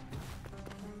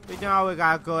 We don't always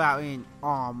gotta go out in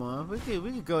armor. We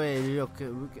could go ahead and look.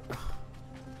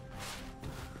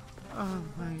 Oh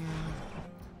my god!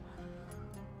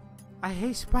 I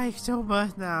hate Spike so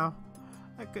much now.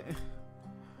 Okay,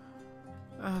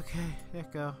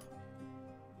 let's go.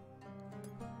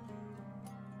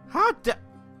 How the?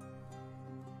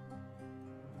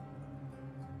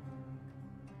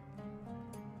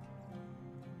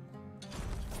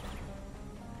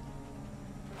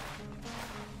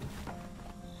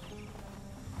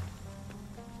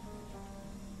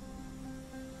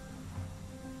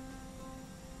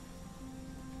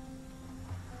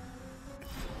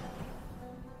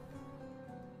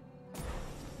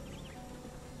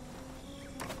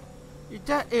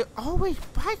 It always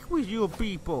fight with you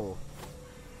people.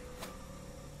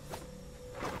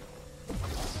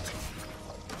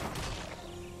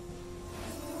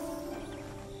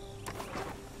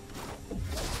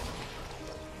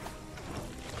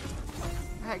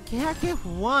 Can I get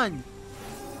one?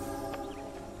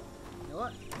 You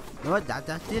know what?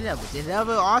 That's the level. The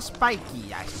level are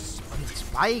spiky.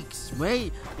 Spikes.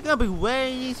 Wait, you're gonna be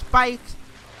wearing these spikes.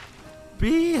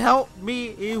 Please help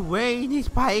me in wearing these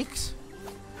spikes.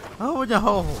 Oh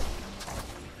no!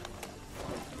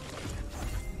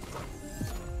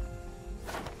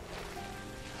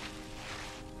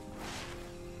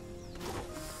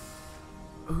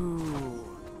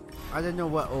 Ooh, I don't know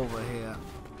what over here.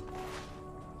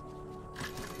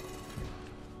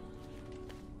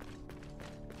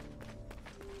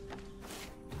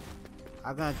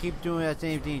 I'm gonna keep doing the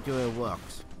same thing till it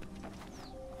works.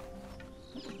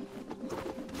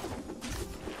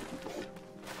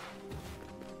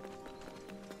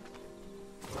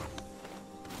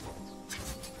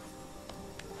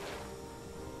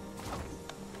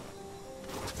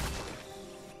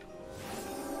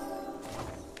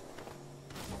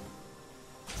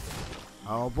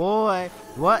 Oh boy,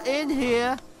 what in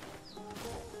here?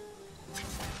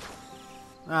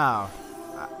 Oh,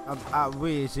 I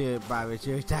really should probably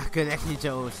start collecting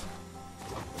those.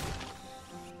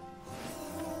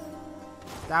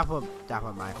 That was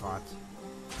my fault.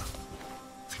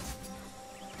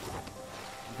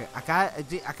 Okay, I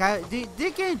gotta,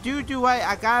 they can do right.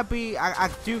 I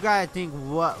do gotta think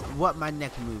what my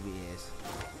next movie is.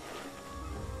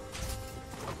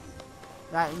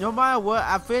 Like, no matter what,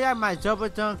 I feel like my double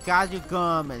jump got to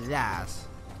come last.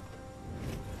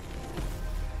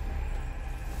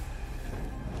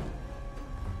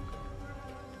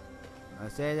 I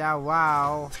say that,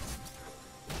 wow.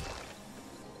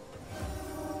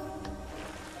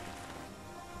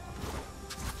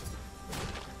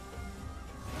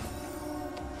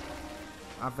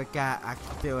 I forgot I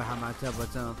still have my double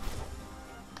jump.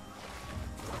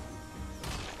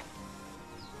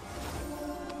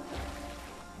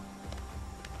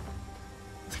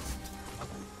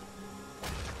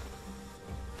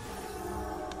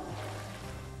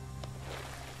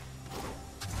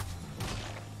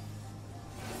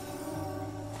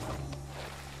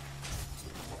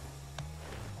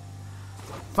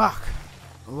 Fuck!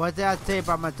 What did I say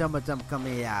about my double jump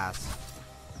coming ass?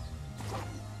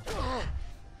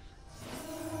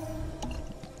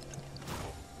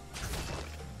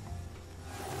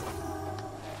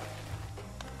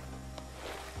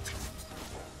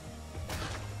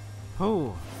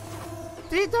 Oh.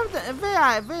 See,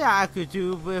 I could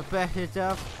do with better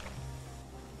stuff.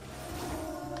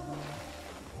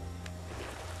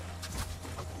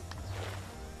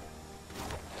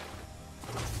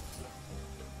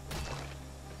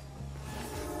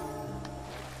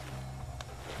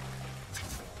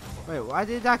 Wait, why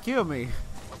did that kill me?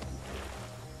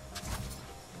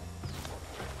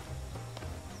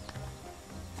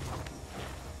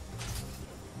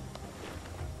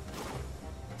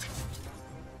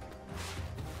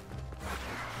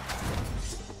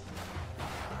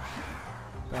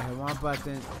 I hit one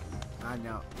button. I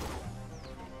know.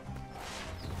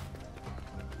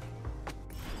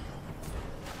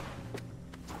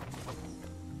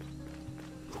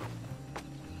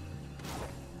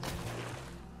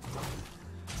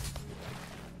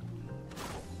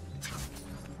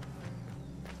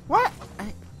 What?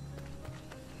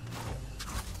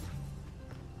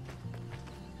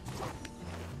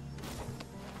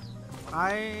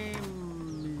 I'm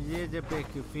a little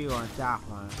bit confused on that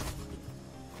one.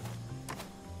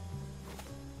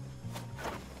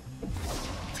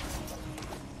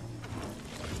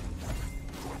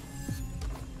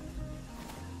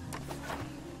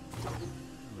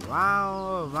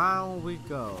 Round, round we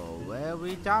go. Where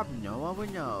we stop, no one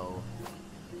will know.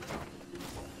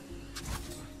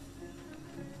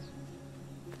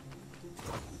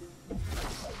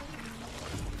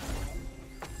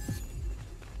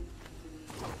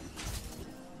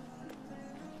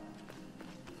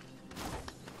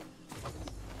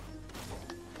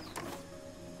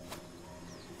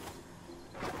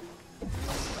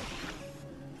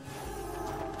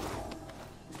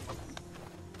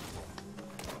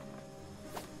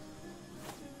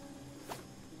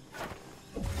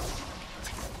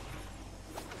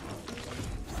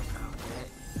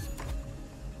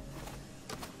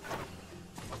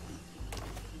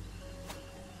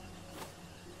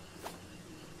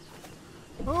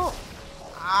 Oh!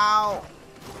 Ow!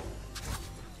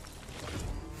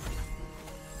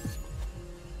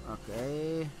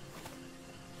 Okay.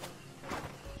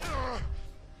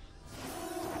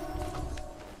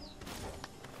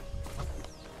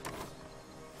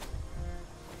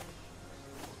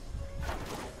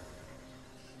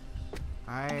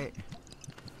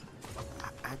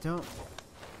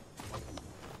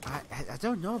 I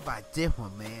don't know about this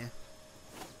one, man.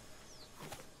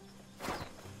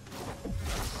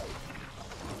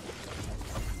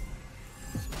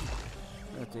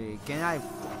 Let's see, can I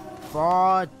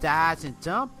fall, dash, and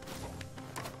jump?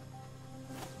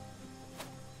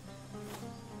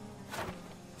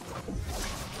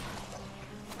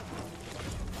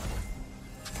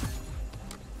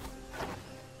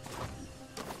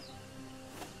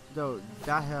 No,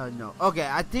 that hell no. Okay,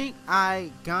 I think I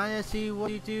gonna see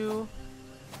what you do.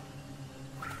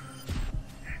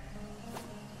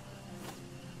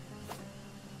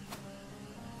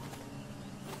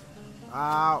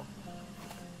 Ow.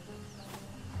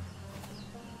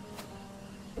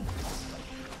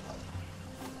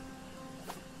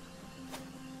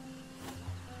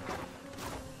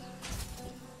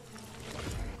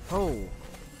 Oh.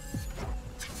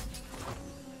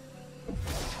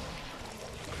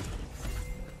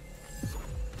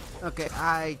 Okay,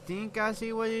 I think I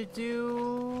see what you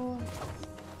do.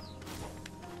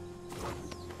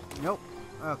 Nope.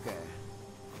 Okay.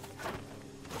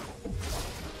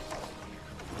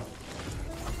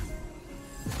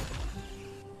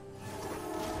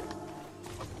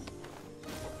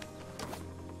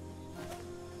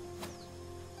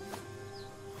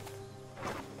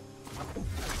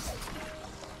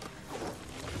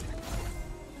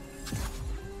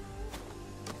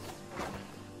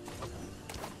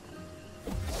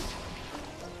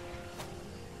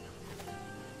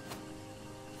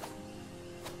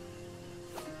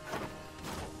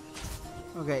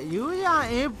 Okay, usually I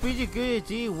am pretty good to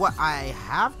see what I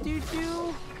have to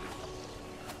do.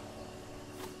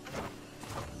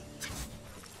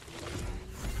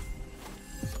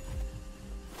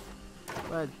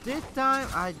 But this time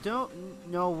I don't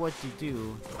know what to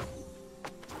do.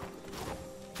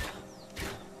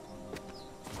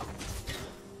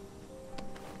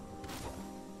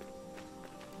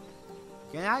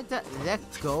 Can I just let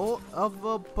go of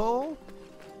a pole?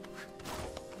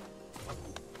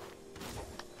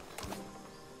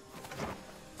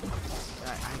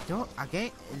 I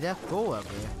can't let go of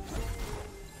it.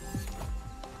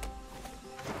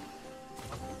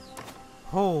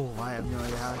 Oh, I have no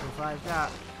idea how to fight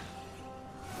that.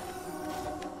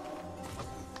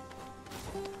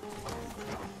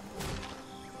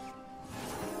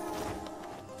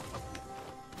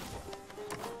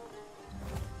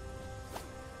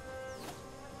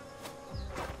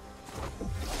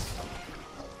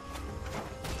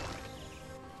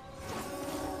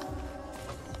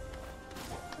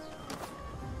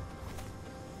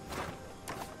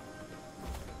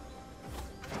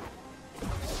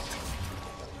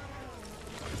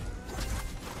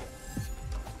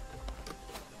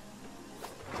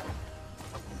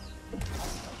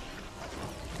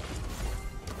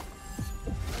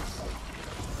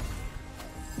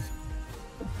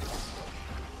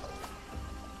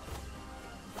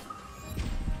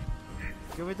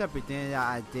 Can we pretend that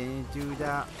I didn't do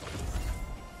that?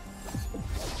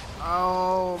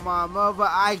 Oh my mother,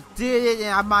 I did it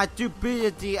and my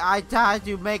stupidity. I tried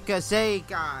to make a save,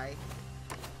 guy.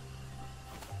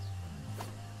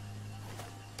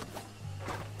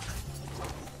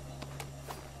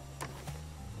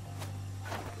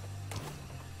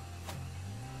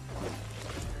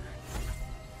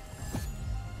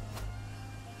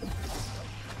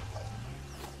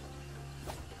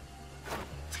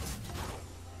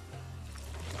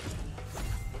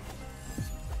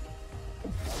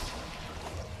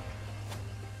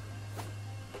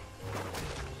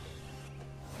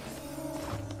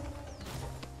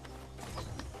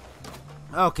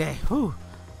 Okay, whew.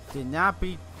 Did not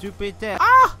be stupid there.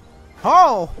 Ah!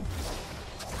 Oh!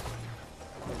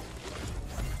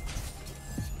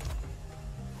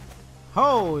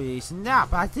 Holy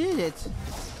snap, I did it!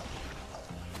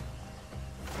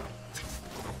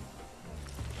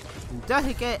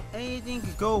 Doesn't get anything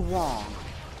to go wrong.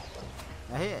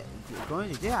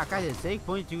 Going to there, I got a save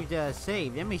point to the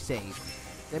save. Let me save.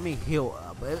 Let me heal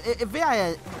up.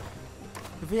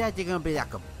 If it's gonna be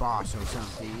like a boss or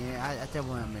something, yeah, I just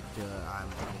wanna make sure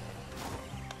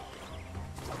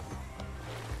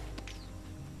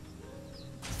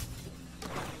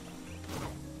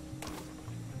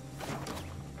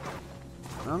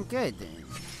I'm good then.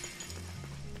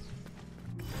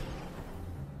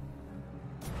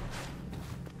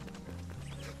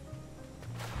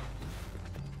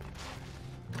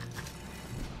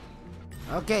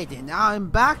 Okay then, now I'm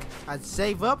back. I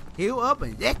save up, heal up,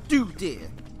 and let's do this.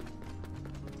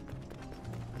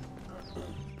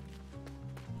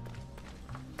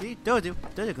 See, told you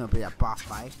gonna be a boss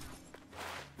fight.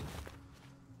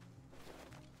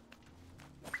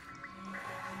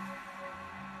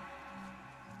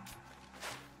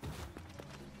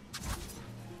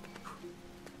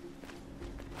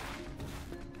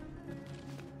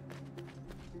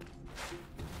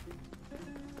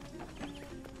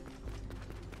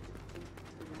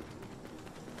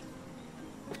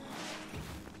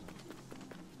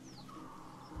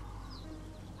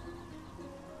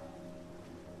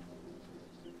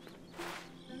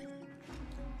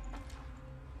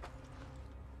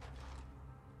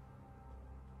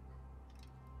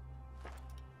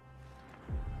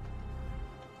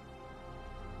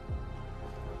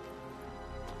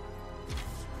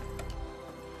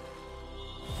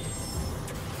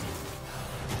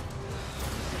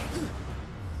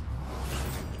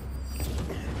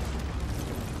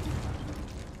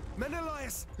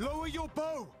 Menelaus, lower your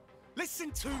bow! Listen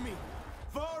to me!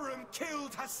 Varum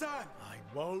killed Hassan! I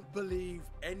won't believe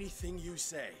anything you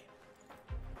say.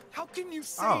 How can you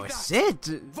say that? Shit!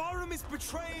 Varum is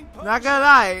betraying Persia! Not gonna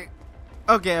lie.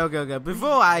 Okay.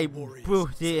 Before I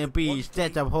put it and be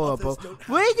set up horrible,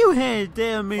 where you hand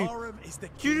tell me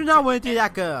you do not want to do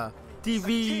like a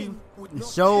TV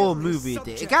show or movie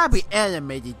thing. It gotta be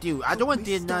animated too. I don't want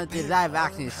to do none of the live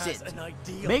action shit.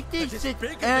 Make this shit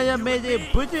animated,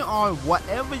 put it on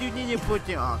whatever you need to put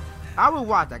it on. I will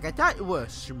watch that. I thought it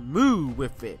was smooth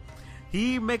with it.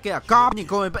 He making a comedy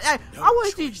going, but hey, I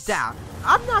want to do that.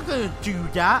 I'm not gonna do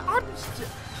that.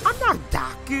 I'm not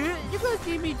that good. You're gonna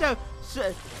see me do.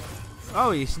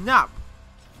 Oh, he snap.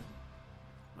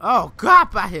 Oh,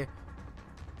 crap out here.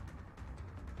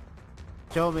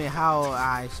 Show me how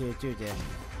I should do this.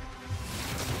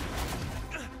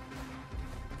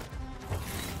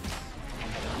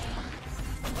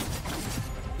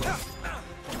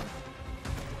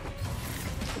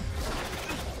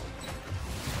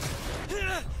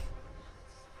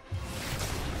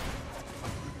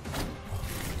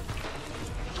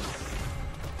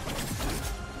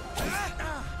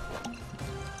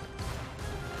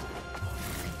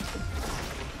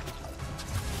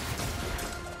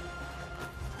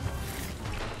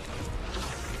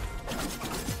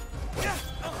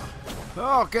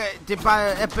 Okay,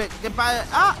 goodbye, epic, goodbye.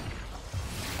 Ah!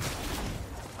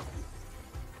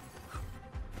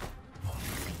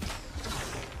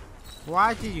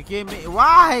 Why did you give me?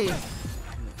 Why?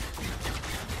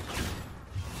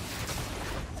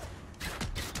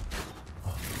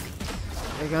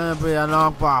 It's gonna be a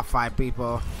long boss fight,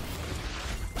 people.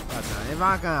 If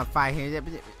I'm gonna fight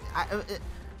him,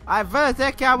 I first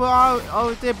take out all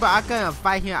this, but I'm gonna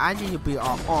fight him. I need to be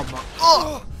on armor.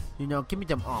 Oh! You know, give me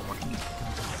them armor. Give me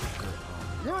good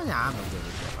armor. No, I'm gonna do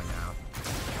this for now.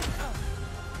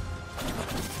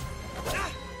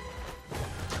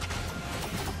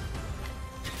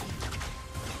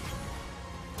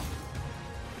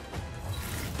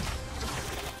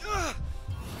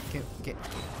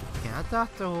 Can I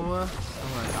dodge over? I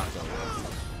wanna dodge over.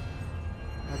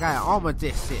 I gotta armor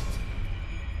this shit.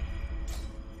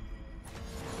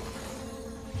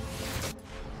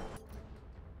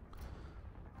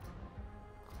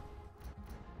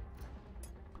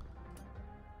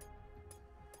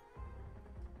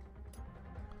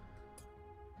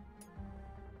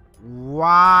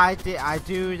 Why did I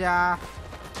do that?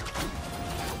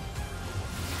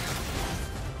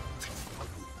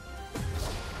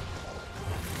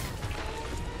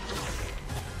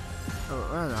 Oh,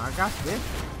 I don't know, I got this.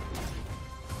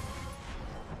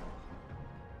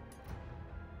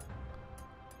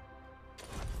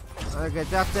 Okay,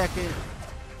 that second.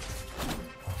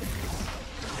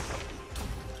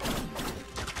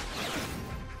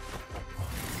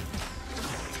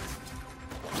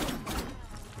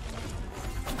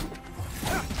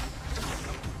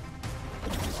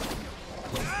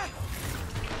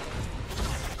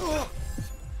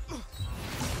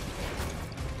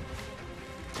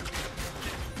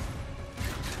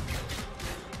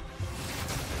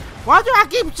 Why do I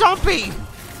keep jumping?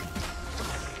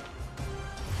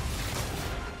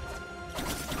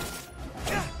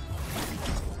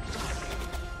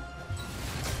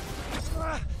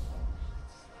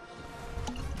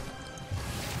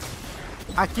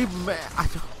 I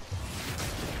don't.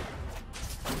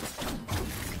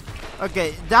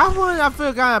 Okay, that one I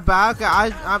feel kind of bad.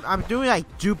 I'm doing like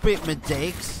stupid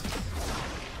mistakes.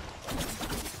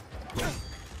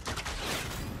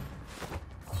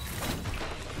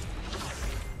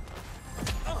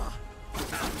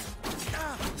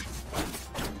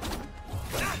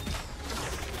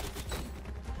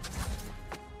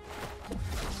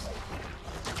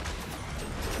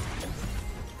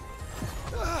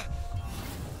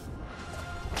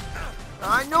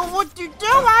 I know what to do.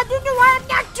 I don't know why I'm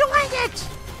not doing it.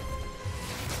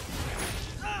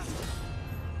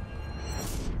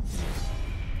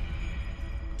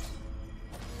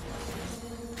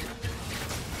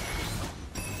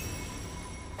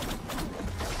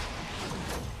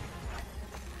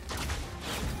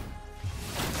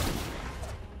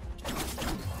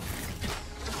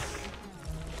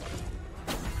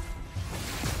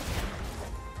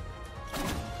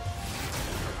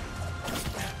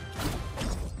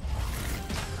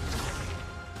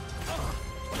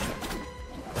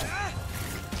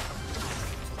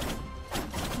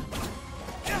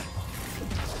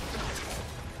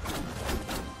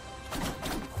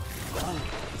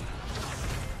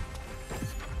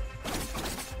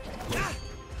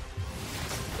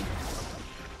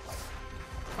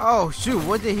 Oh shoot,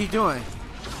 what did he doing?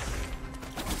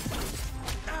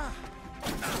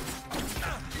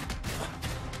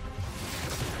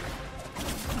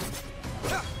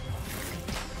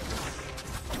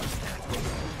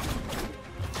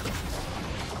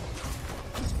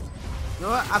 You know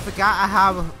what? I forgot I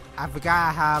have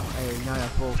another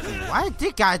Pokemon. Why did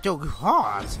this guy so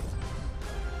hard?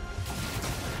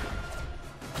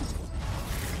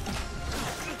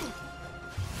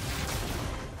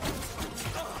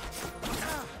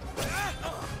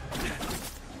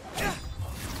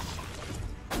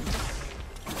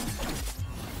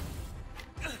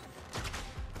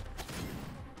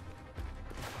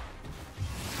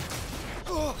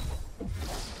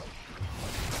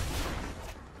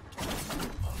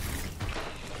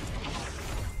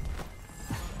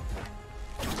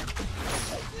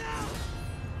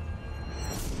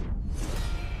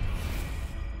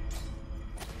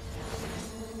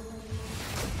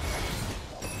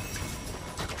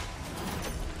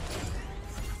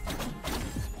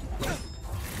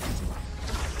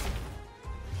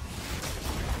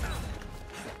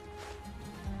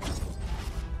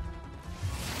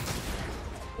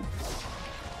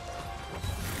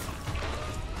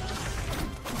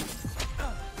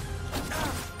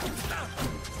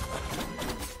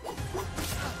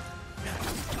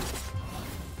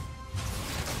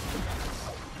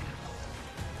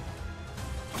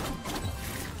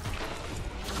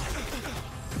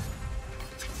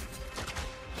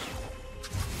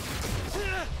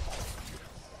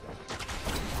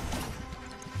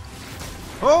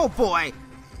 Oh boy!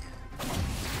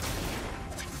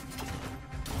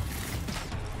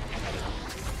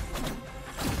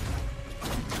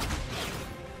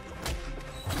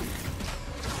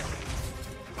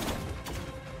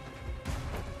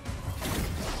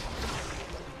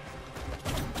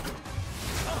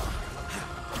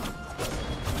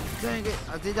 Dang it,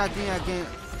 I think I can.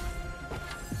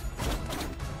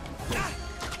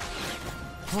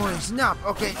 Holy snap,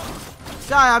 okay.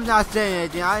 Sorry, I'm not saying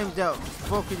anything. I'm just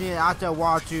focusing out the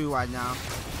wall too right now.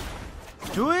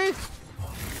 Do it?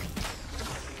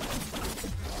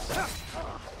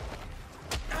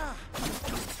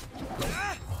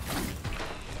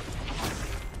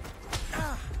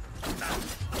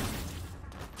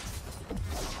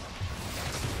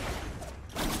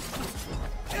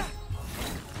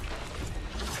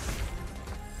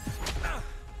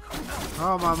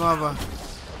 Oh my mother.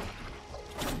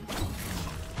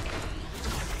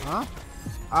 Huh?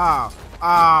 Oh,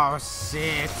 oh,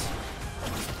 shit.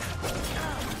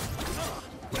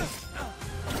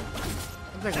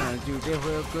 I'm just gonna do this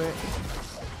real quick.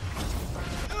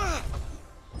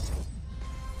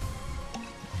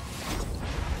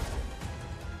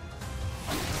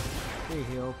 Be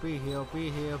healed, be healed, be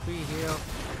healed, be healed.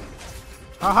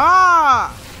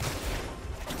 Haha!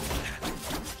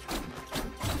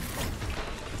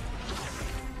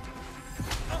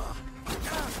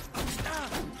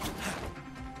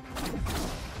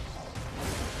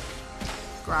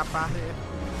 Crap out here.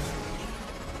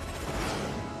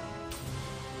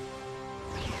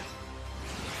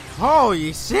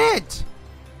 Holy shit!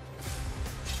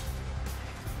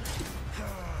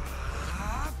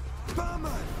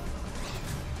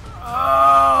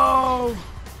 Oh!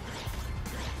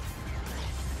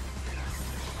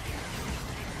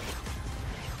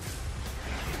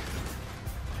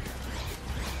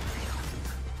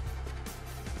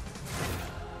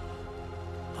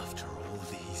 After all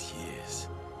these years,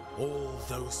 all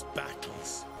those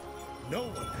battles, no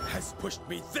one has pushed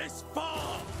me this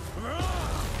far!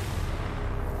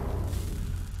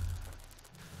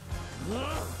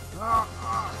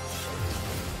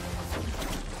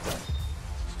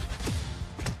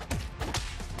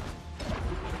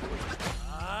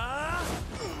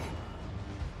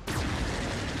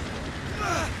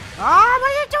 Ah, what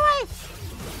are you doing?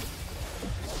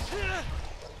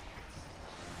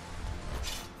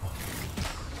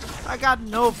 I got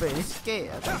nobody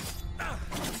scared.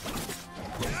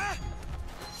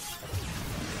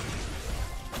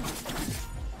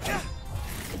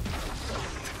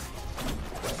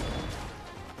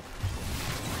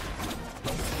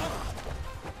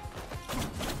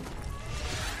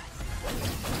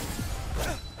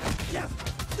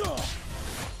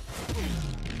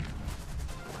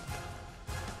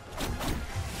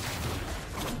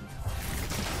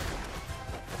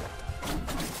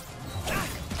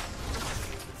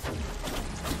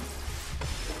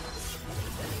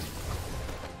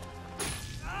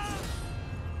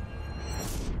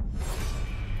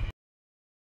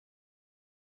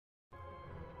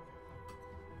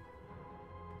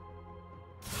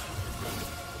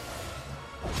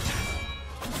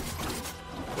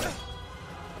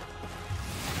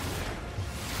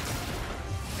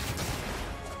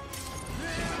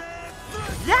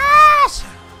 Yes!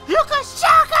 You can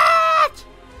suck it!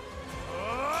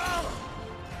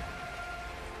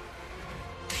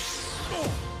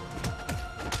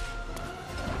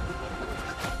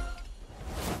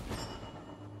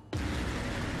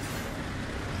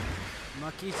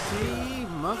 Monkey see,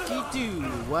 monkey do.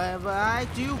 Whatever I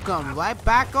do, come right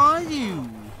back on you.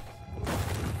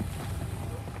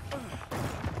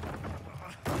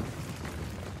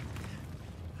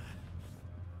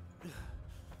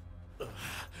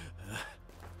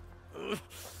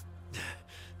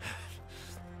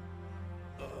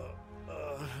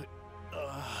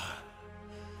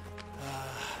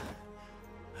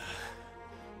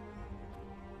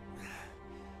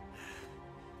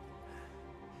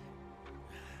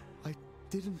 I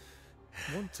didn't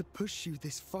want to push you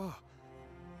this far.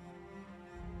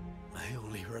 I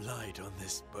only relied on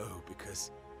this bow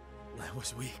because I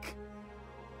was weak.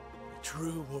 A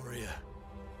true warrior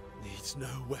needs no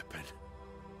weapon.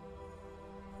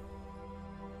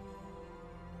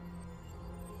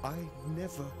 I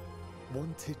never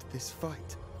wanted this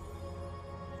fight.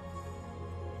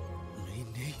 Me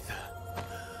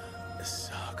neither,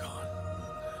 Sargon.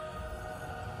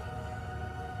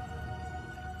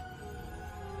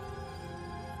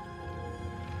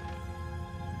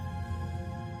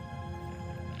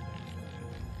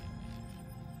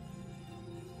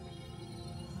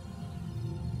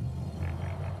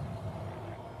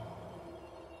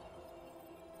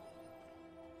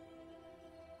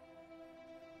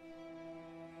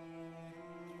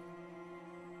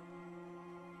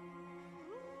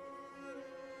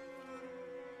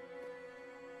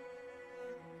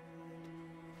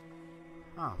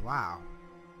 Oh, wow.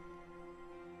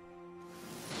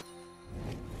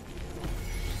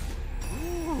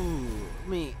 Ooh,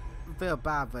 me feel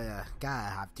bad for the guy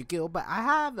I have to kill, but I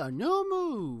have a new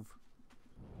move.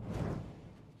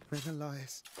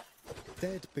 Menelaus,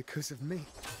 dead because of me.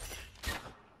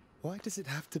 Why does it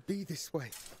have to be this way?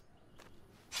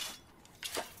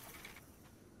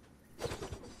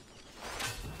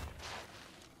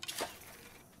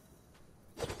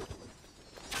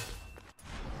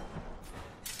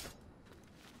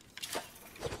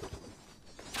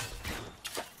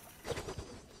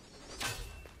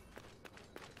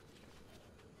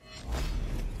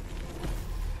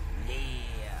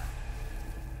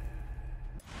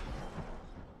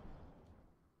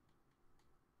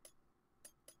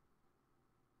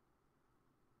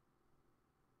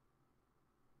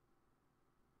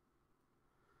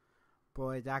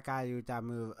 Boy, that guy used that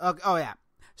move. Okay, oh yeah.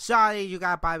 Sorry, you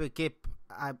got by with Kip.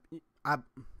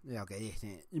 Yeah, okay,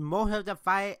 listen. Most of the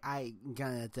fight, I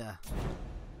gonna.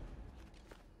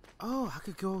 Oh, I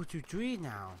could go to 3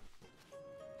 now.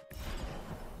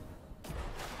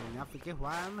 Do not forget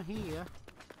why I'm here.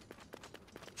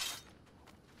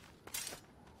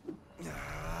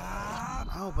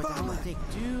 Oh, but I want to take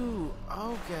 2.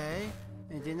 Okay.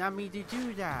 And did not mean to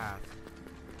do that.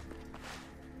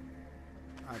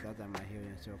 I got that my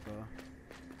healing circle.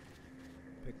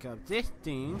 Pick up this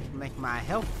thing, make my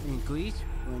health increase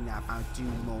when I found 2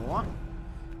 more.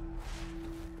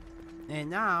 And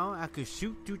now I could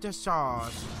shoot through the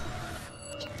stars.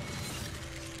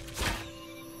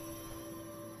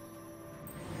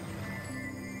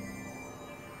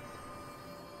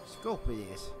 Scope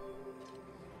it is.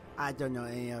 I don't know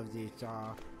any of these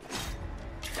are.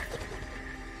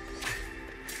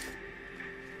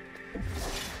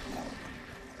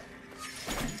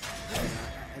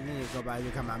 I need to go back and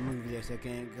look at my movie list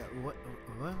again. What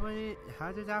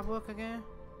how did that work again?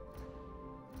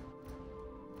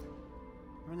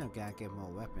 I know gotta get more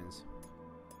weapons.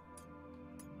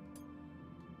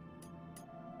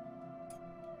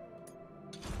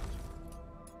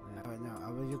 No, I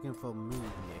was looking for movie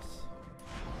list.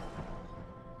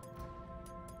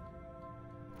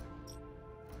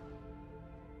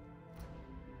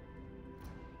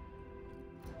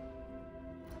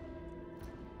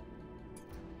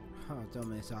 Oh, don't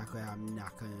make exactly I'm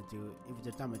not gonna do it. If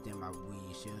there's some of them I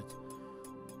really should.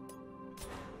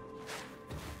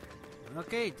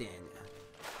 Okay then.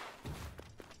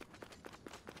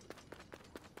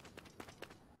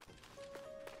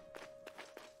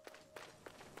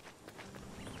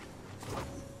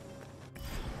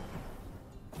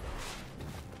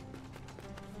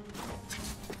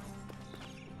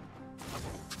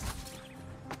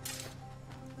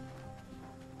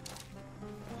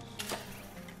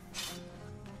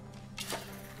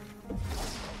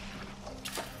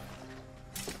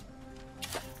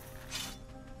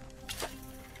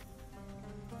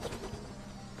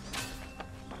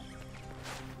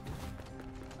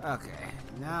 Okay,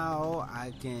 now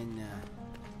I can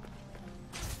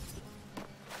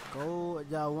go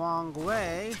the wrong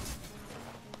way.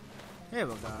 Here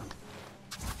we go.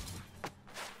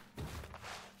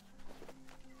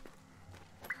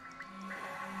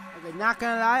 Okay, not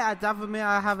gonna lie, I definitely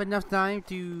I have enough time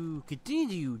to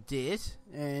continue this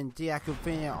and see I can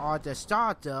finish all the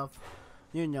start stuff,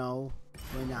 you know,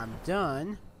 when I'm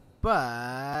done.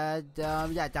 But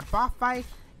yeah, the boss fight,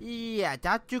 yeah,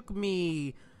 that took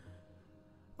me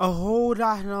a whole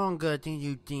lot longer than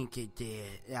you think it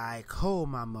did. Like, oh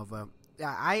my mother.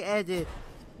 I added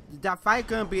that fight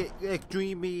gonna be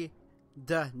extremely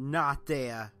not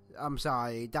there. I'm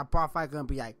sorry. That boss fight gonna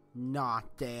be like not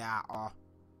there at all.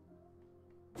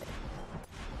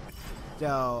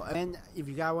 So, and if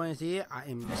you guys want to see it,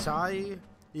 I am sorry.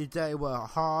 It was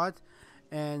hard,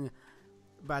 and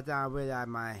but I realized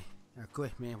my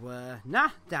equipment was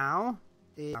not down.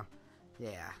 Yeah.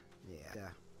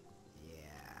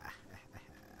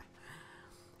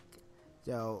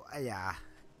 So yeah,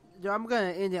 so I'm gonna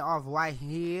end it off right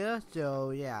here. So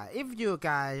yeah, if you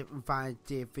guys find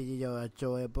this video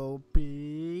enjoyable,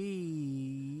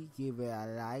 please give it a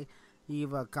like,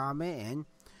 leave a comment, and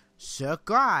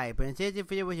subscribe. And share this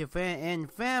video with your friend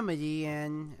and family.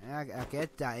 And I guess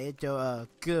that is. So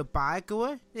goodbye,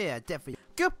 good. Yeah, definitely.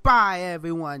 Goodbye,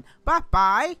 everyone. Bye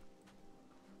bye.